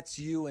 and that's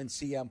you and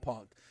CM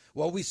Punk.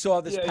 What we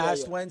saw this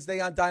past Wednesday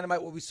on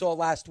Dynamite, what we saw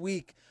last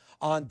week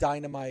on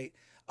Dynamite.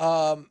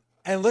 And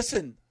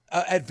listen,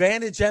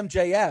 advantage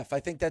MJF.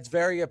 I think that's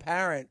very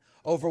apparent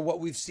over what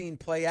we've seen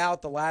play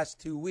out the last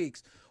 2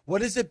 weeks.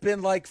 What has it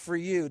been like for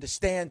you to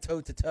stand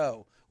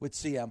toe-to-toe with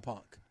CM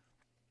Punk?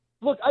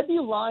 Look, I'd be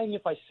lying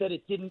if I said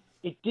it didn't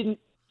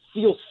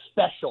feel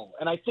special.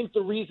 And I think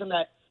the reason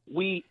that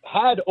we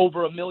had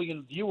over 1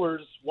 million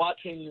viewers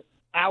watching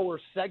our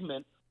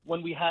segment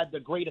when we had the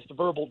greatest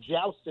verbal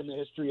joust in the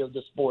history of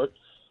the sport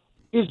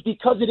is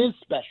because it is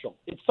special.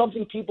 It's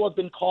something people have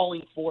been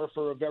calling for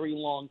a very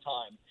long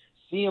time.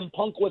 CM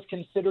Punk was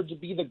considered to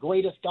be the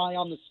greatest guy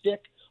on the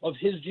stick of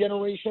his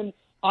generation.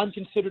 I'm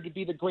considered to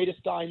be the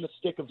greatest guy on the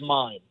stick of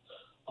mine.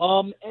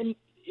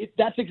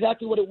 That's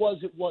exactly what it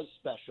was. It was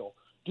special.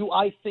 Do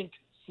I think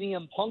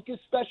CM Punk is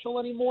special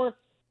anymore?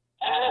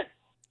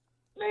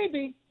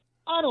 Maybe.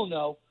 I don't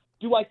know.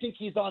 Do I think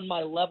he's on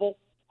my level?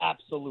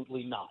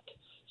 Absolutely not.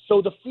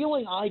 So the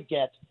feeling I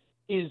get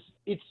is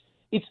it's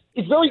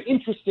very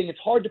interesting. It's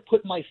hard to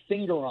put my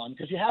finger on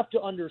because you have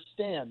to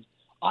understand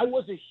I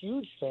was a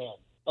huge fan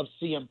of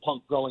CM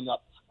Punk growing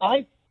up.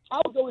 I'll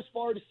go as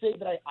far to say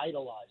that I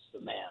idolized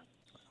the man.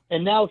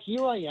 And now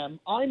here I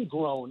am. I'm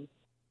grown.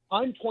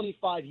 I'm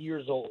 25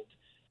 years old.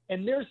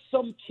 And there's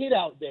some kid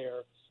out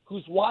there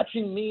who's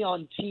watching me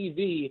on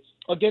TV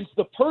against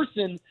the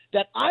person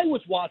that I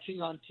was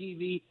watching on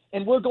TV,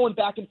 and we're going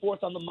back and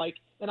forth on the mic,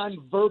 and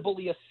I'm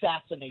verbally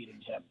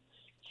assassinating him.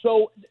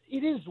 So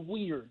it is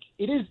weird.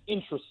 It is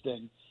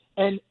interesting.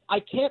 And I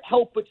can't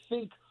help but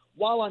think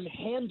while I'm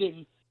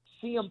handing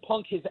CM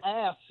Punk his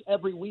ass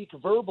every week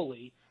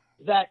verbally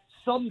that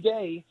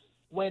someday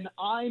when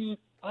I'm,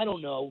 I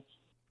don't know,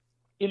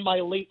 in my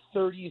late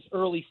 30s,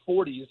 early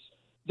 40s,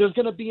 there's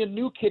going to be a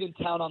new kid in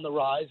town on the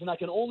rise, and I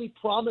can only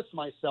promise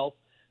myself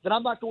that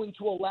I'm not going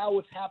to allow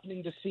what's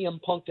happening to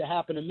CM Punk to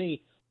happen to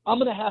me. I'm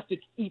going to have to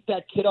eat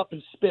that kid up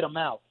and spit him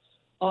out.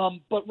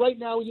 But right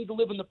now, we need to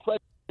live in the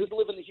present, we need to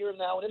live in the here and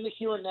now, and in the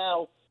here and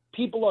now,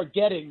 people are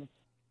getting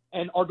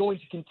and are going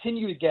to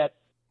continue to get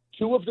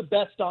two of the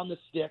best on the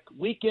stick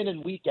week in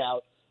and week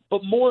out.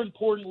 But more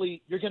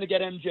importantly, you're going to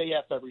get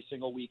MJF every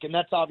single week, and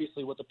that's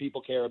obviously what the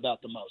people care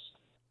about the most.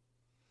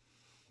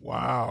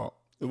 Wow.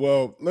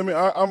 Well,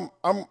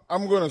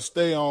 I'm going to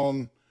stay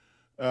on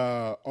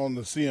the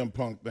CM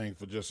Punk thing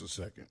for just a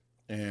second.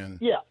 And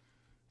yeah,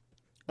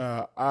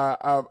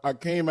 I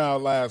came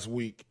out last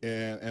week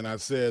and I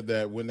said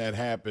that when that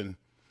happened,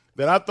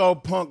 that I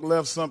thought Punk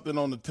left something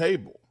on the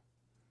table.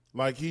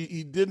 Like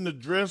he didn't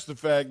address the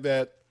fact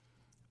that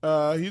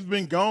he's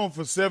been gone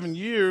for 7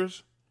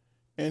 years,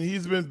 and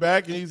he's been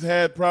back, and he's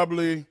had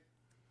probably,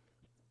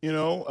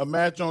 a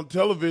match on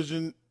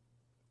television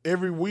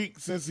every week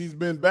since he's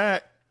been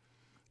back,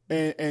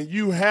 and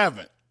you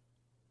haven't.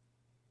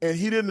 And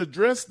he didn't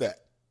address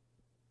that.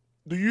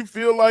 Do you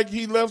feel like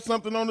he left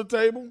something on the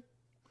table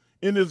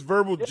in this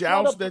verbal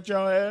joust that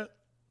y'all had?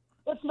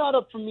 That's not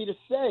up for me to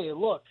say.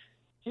 Look,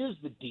 here's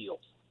the deal,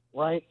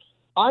 right?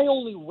 I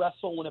only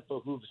wrestle when it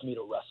behooves me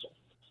to wrestle.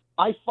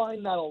 I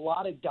find that a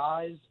lot of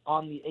guys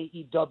on the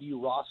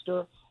AEW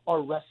roster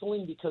are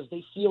wrestling because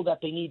they feel that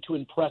they need to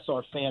impress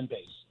our fan base.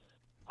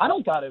 I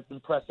don't got to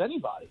impress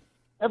anybody.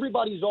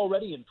 Everybody's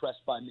already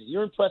impressed by me.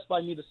 You're impressed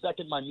by me the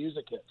second my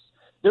music hits.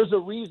 There's a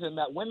reason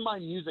that when my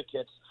music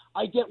hits,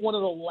 I get one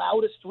of the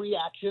loudest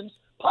reactions,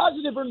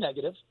 positive or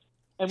negative,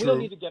 and we don't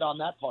need to get on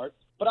that part,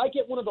 but I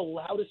get one of the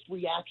loudest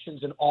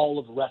reactions in all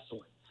of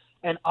wrestling.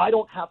 And I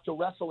don't have to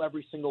wrestle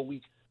every single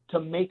week to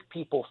make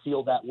people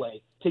feel that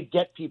way, to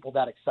get people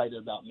that excited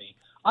about me.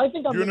 I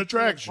think I'm You're an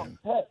attraction.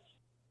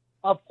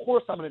 Of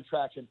course I'm an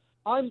attraction.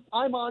 I'm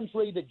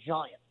Andre the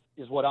Giant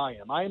is what I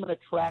am. I am an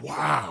attraction.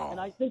 Wow. And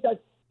I think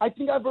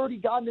I've already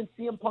gotten in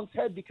CM Punk's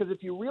head, because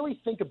if you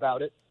really think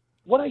about it,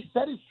 what I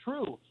said is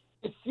true.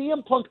 Is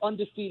CM Punk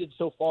undefeated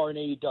so far in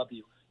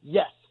AEW?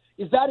 Yes.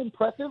 Is that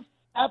impressive?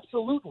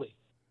 Absolutely.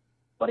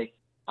 But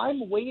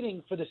I'm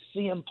waiting for the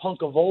CM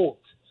Punk of old.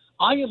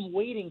 I am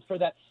waiting for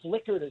that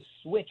flicker to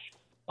switch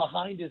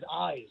behind his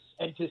eyes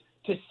and to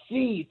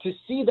see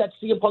that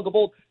CM Punk of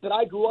old that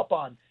I grew up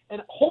on.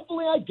 And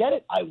hopefully I get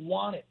it. I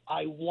want it.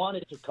 I want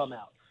it to come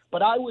out.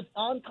 But I was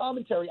on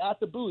commentary at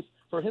the booth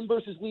for him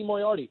versus Lee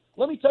Moriarty.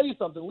 Let me tell you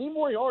something. Lee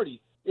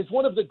Moriarty is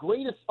one of the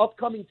greatest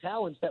upcoming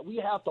talents that we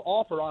have to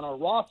offer on our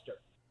roster.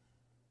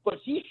 But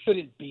he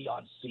shouldn't be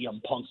on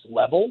CM Punk's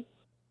level.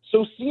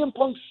 So CM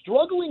Punk's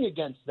struggling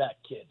against that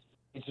kid.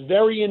 It's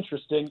very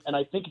interesting, and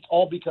I think it's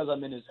all because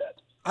I'm in his head.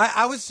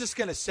 I was just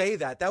going to say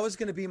that. That was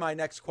going to be my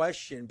next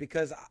question,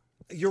 because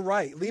you're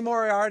right. Lee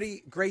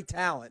Moriarty, great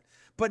talent,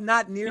 but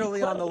not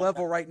nearly on the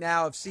level right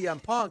now of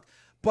CM Punk.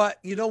 But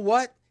you know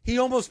what? He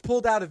almost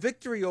pulled out a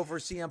victory over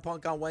CM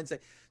Punk on Wednesday.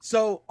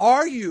 So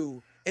are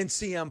you in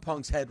CM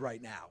Punk's head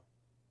right now?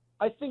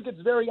 I think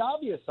it's very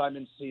obvious I'm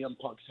in CM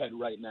Punk's head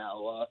right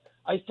now.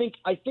 I think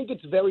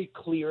it's very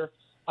clear.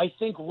 I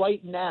think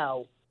right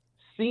now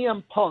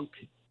CM Punk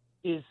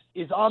is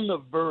on the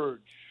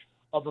verge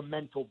of a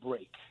mental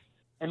break.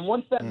 And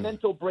once that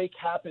mental break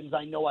happens,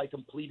 I know I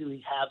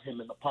completely have him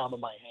in the palm of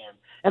my hand.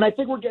 And I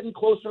think we're getting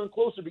closer and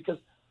closer, because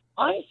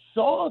I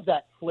saw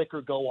that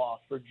flicker go off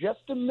for just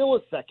a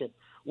millisecond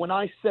when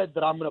I said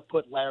that I'm going to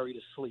put Larry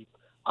to sleep.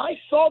 I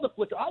saw the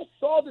flicker. I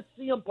saw the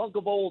CM Punk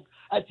of old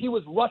as he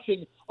was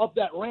rushing up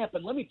that ramp.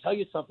 And let me tell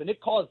you something.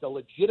 It caused a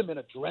legitimate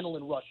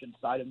adrenaline rush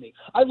inside of me.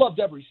 I loved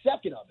every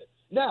second of it.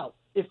 Now,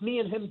 if me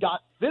and him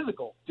got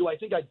physical, do I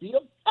think I'd beat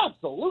him?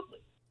 Absolutely.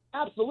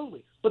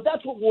 Absolutely. But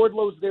that's what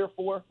Wardlow's there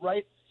for,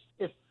 right?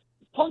 If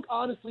Punk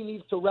honestly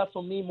needs to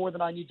wrestle me more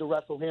than I need to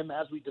wrestle him,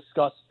 as we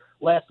discussed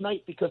last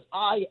night, because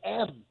I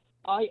am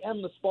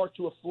the spark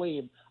to a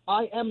flame.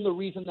 I am the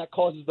reason that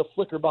causes the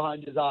flicker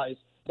behind his eyes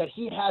that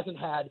he hasn't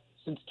had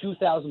since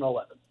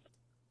 2011.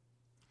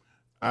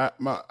 I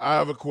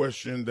have a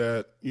question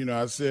that,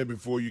 I said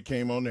before you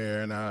came on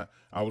there, and I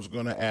was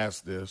going to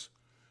ask this.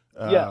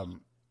 Yes.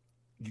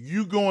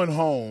 You going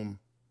home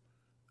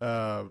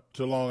to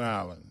Long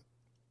Island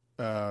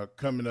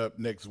coming up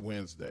next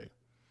Wednesday.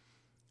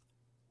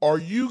 Are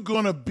you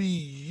going to be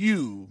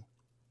you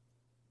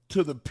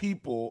to the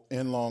people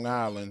in Long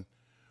Island?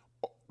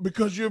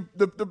 Because you're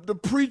the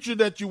preacher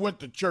that you went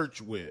to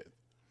church with,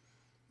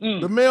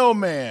 the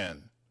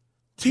mailman,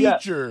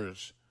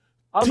 teachers,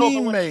 I don't know if I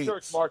teammates. went to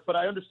church, Mark, but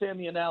I understand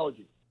the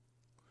analogy.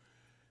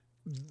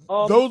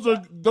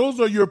 Those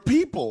are your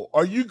people.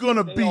 Are you going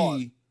to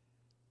be?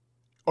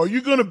 Are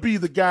you going to be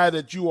the guy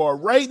that you are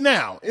right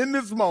now in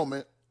this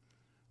moment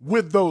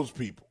with those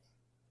people?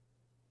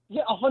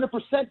 Yeah, 100%.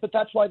 But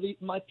that's why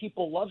my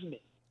people love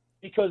me,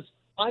 because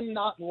I'm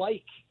not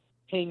like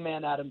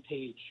Hangman Adam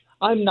Page.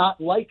 I'm not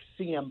like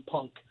CM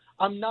Punk.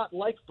 I'm not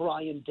like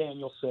Bryan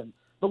Danielson.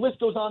 The list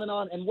goes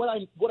on. And what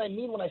I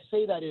mean when I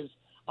say that is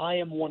I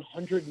am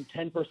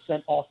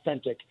 110%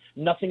 authentic.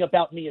 Nothing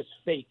about me is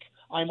fake.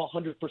 I'm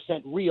 100%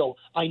 real.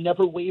 I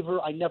never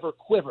waver. I never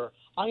quiver.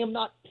 I am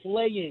not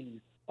playing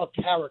a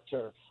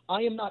character.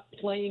 I am not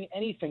playing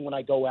anything when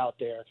I go out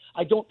there.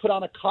 I don't put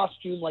on a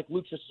costume like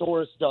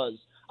Luchasaurus does.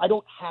 I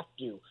don't have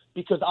to,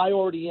 because I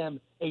already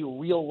am a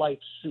real-life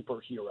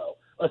superhero,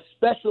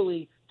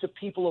 especially to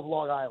people of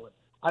Long Island.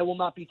 I will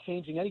not be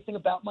changing anything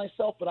about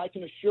myself, but I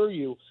can assure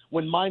you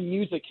when my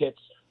music hits,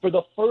 for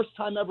the first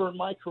time ever in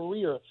my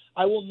career,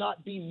 I will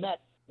not be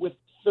met with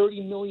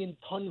 30 million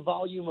ton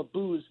volume of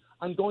booze.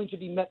 I'm going to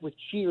be met with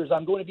cheers.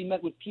 I'm going to be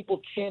met with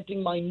people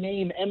chanting my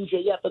name,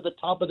 MJF, at the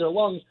top of their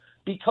lungs,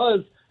 because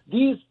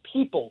these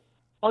people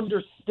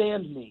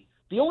understand me.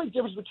 The only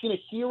difference between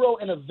a hero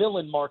and a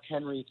villain, Mark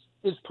Henry,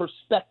 is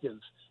perspective.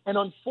 And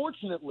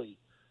unfortunately,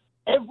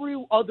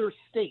 every other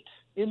state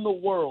in the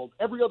world,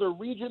 every other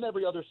region,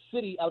 every other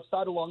city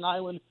outside of Long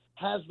Island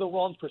has the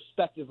wrong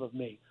perspective of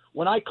me.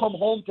 When I come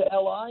home to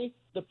LI,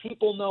 the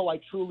people know I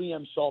truly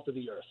am salt of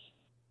the earth.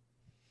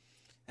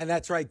 And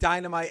that's right.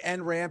 Dynamite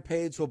and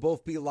Rampage will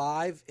both be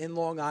live in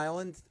Long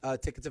Island.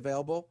 Tickets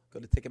available. Go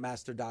to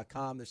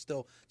Ticketmaster.com. There's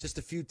still just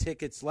a few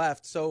tickets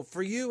left. So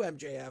for you,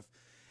 MJF,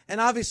 and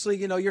obviously,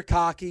 you know, you're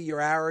cocky,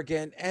 you're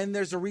arrogant, and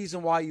there's a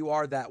reason why you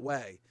are that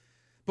way.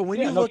 But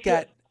when you look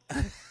at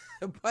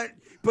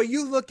but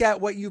you look at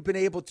what you've been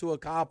able to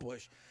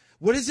accomplish,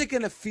 what is it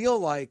going to feel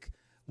like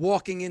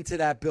walking into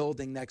that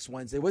building next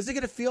Wednesday? What is it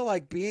going to feel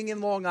like being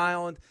in Long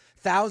Island,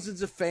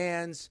 thousands of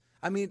fans?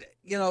 I mean,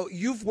 you know,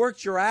 you've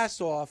worked your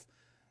ass off,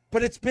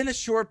 but it's been a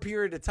short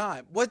period of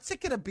time. What's it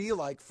going to be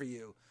like for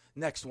you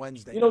next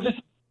Wednesday? You know,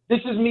 this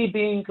is me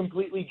being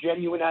completely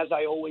genuine, as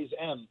I always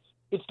am.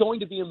 It's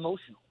going to be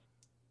emotional.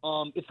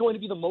 It's going to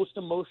be the most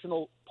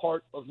emotional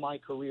part of my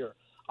career.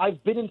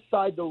 I've been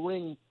inside the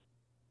ring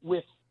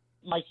with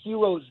my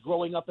heroes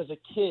growing up as a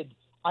kid.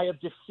 I have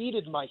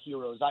defeated my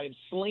heroes. I have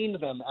slain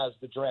them as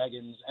the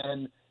dragons.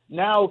 And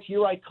now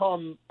here I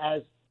come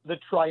as the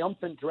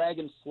triumphant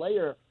dragon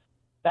slayer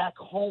back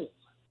home.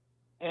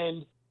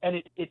 And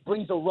it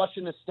brings a rush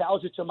of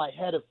nostalgia to my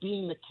head of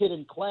being the kid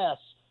in class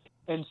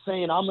and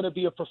saying, I'm going to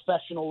be a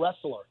professional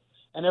wrestler.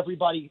 And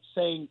everybody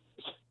saying,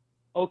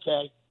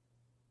 okay,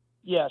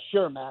 yeah,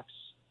 sure, Max.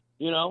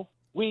 You know,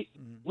 we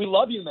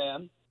love you,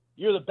 man.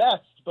 You're the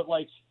best, but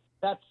like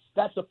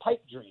that's a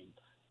pipe dream.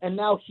 And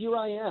now here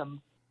I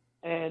am,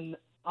 and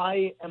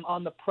I am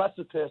on the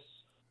precipice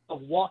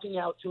of walking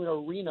out to an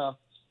arena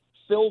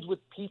filled with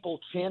people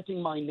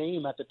chanting my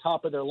name at the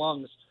top of their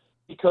lungs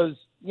because,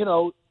 you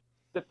know,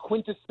 the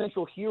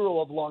quintessential hero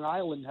of Long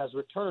Island has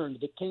returned.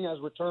 The king has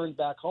returned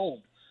back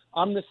home.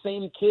 I'm the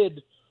same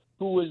kid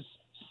who was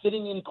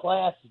sitting in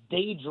class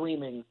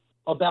daydreaming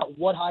about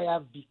what I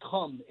have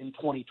become in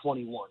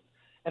 2021.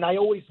 And I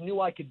always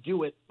knew I could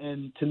do it.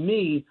 And to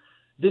me,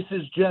 this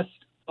is just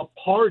a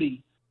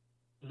party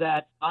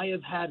that I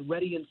have had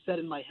ready and set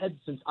in my head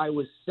since I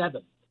was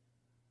 7.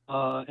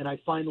 And I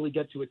finally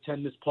get to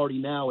attend this party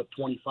now at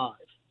 25.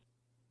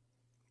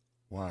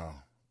 Wow.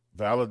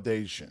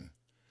 Validation.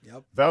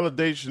 Yep.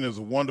 Validation is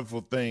a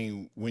wonderful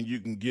thing when you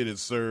can get it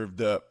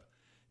served up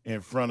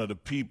in front of the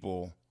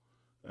people.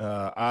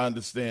 I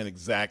understand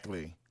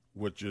exactly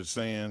what you're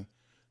saying.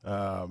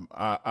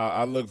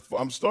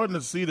 I'm starting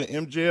to see the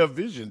MJF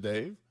vision,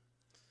 Dave.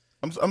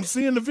 I'm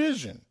seeing the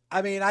vision.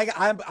 I mean,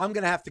 I'm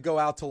going to have to go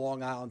out to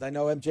Long Island. I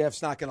know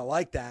MJF's not going to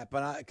like that,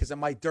 but because it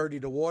might dirty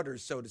the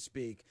waters, so to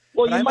speak.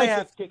 Well, but you might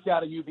get kicked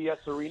out of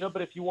UBS Arena,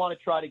 but if you want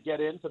to try to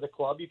get into the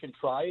club, you can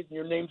try it, and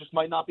your name just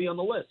might not be on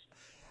the list.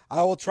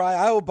 I will try.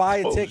 I will buy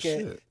a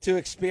ticket to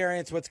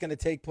experience what's going to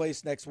take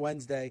place next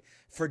Wednesday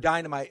for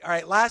Dynamite. All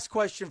right, last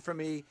question for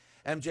me,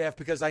 MJF,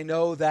 because I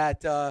know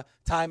that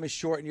time is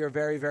short and you're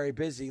very, very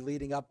busy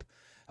leading up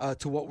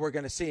to what we're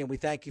going to see, and we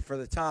thank you for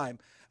the time.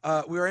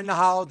 We're in the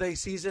holiday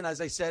season. As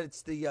I said,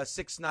 it's the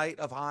 6th night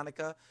of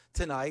Hanukkah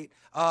tonight.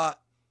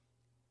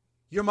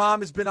 Your mom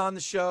has been on the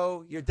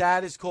show. Your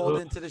dad is called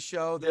into the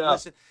show.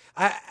 Listen,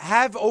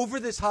 over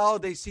this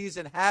holiday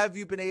season, have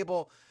you been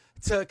able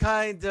to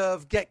kind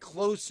of get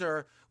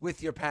closer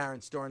with your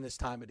parents during this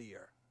time of the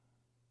year?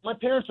 My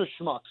parents are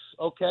schmucks,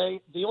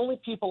 okay? The only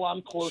people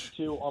I'm close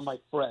to are my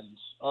friends.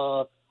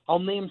 I'll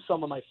name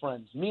some of my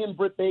friends. Me and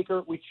Britt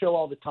Baker, we chill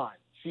all the time.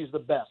 She's the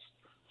best.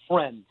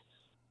 Friend.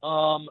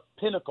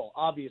 Pinnacle,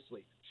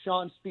 obviously.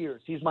 Sean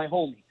Spears, he's my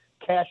homie.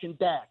 Cash and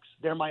Dax,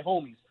 they're my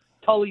homies.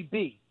 Tully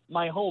B,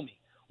 my homie.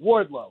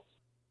 Wardlow.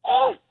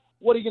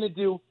 What are you going to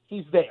do?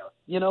 He's there.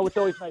 You know, it's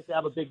always nice to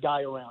have a big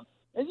guy around.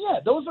 And, yeah,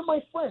 those are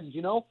my friends,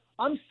 you know.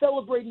 I'm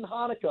celebrating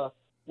Hanukkah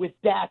with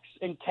Dax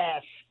and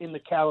Cash in the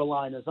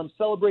Carolinas. I'm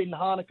celebrating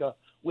Hanukkah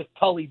with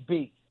Tully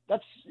B.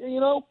 That's,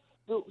 you know,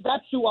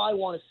 that's who I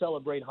want to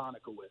celebrate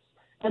Hanukkah with.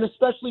 And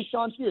especially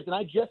Sean Spears. And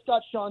I just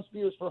got Sean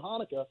Spears for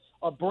Hanukkah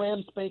a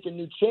brand spanking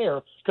new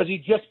chair because he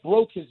just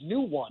broke his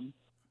new one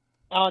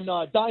on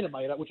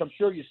Dynamite, which I'm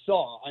sure you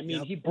saw. I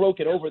mean, He broke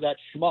it over that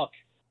schmuck.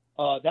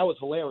 That was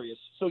hilarious.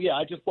 So, yeah,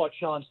 I just bought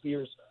Sean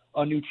Spears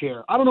a new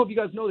chair. I don't know if you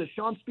guys know this.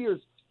 Sean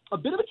Spears, a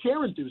bit of a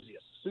chair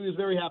enthusiast, so he was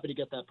very happy to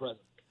get that present.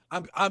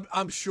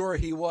 I'm sure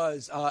he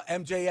was.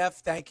 MJF,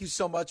 thank you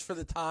so much for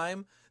the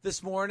time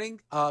this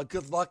morning.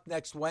 Good luck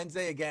next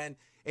Wednesday. Again,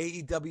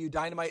 AEW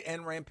Dynamite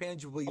and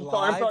Rampage will be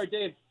live. I'm sorry,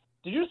 Dave.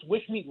 Did you just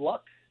wish me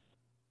luck?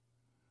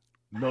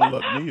 No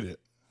luck needed.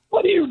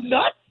 What are you,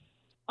 nuts?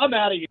 I'm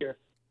out of here.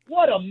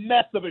 What a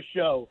mess of a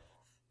show.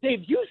 Dave,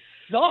 you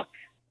suck.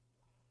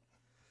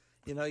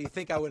 You know, you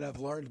think I would have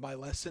learned my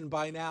lesson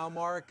by now,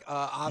 Mark?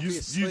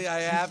 Obviously, I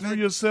haven't. You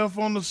threw yourself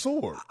on the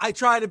sword. I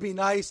try to be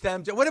nice to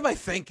MJF. What am I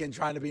thinking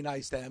trying to be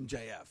nice to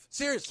MJF?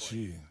 Seriously.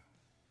 Gee,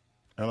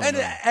 I don't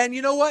know. And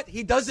you know what?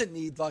 He doesn't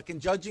need luck.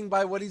 And judging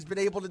by what he's been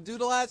able to do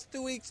the last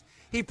 2 weeks,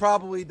 he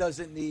probably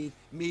doesn't need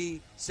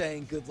me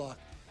saying good luck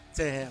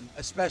to him,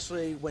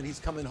 especially when he's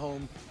coming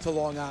home to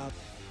Long Island.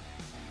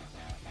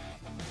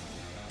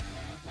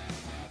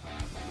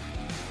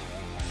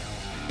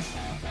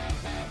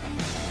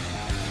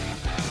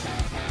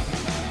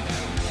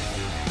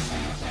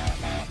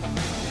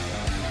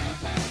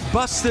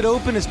 Busted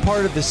Open is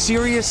part of the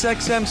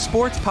SiriusXM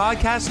Sports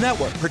Podcast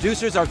Network.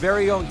 Producers are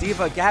very own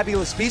diva Gabby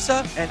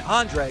Laspisa and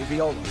Andre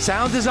Viola.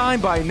 Sound design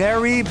by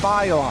Neri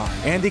Bayon.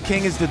 Andy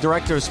King is the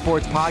director of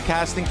sports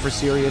podcasting for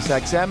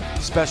SiriusXM.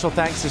 Special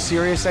thanks to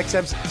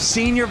SiriusXM's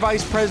Senior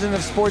Vice President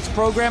of Sports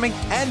Programming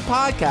and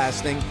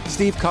Podcasting,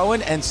 Steve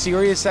Cohen, and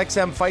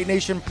SiriusXM Fight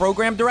Nation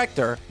Program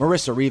Director,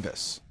 Marissa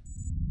Rivas.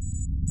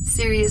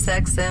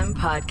 SiriusXM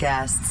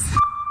Podcasts.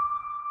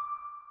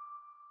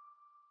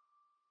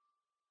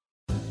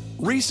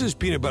 Reese's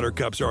peanut butter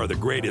cups are the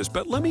greatest,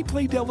 but let me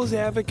play devil's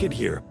advocate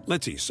here.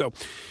 Let's see. So,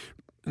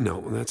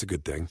 no, that's a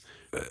good thing.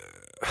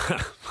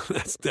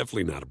 That's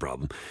definitely not a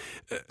problem.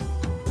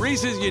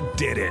 Reese's, you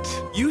did it.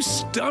 You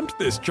stumped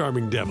this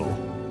charming devil.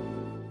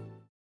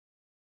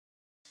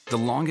 The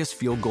longest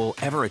field goal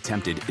ever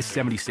attempted is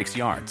 76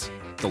 yards.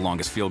 The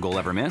longest field goal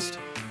ever missed?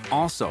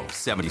 Also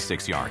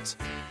 76 yards.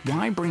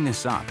 Why bring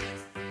this up?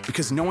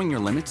 Because knowing your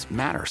limits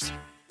matters,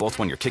 both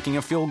when you're kicking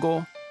a field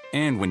goal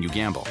and when you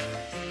gamble.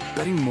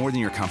 Betting more than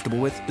you're comfortable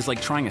with is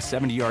like trying a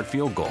 70-yard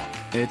field goal.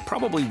 It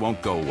probably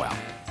won't go well.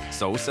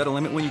 So set a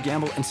limit when you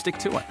gamble and stick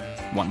to it.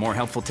 Want more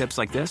helpful tips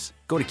like this?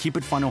 Go to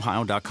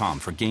keepitfunohio.com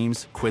for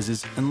games,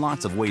 quizzes, and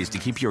lots of ways to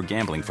keep your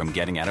gambling from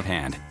getting out of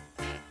hand.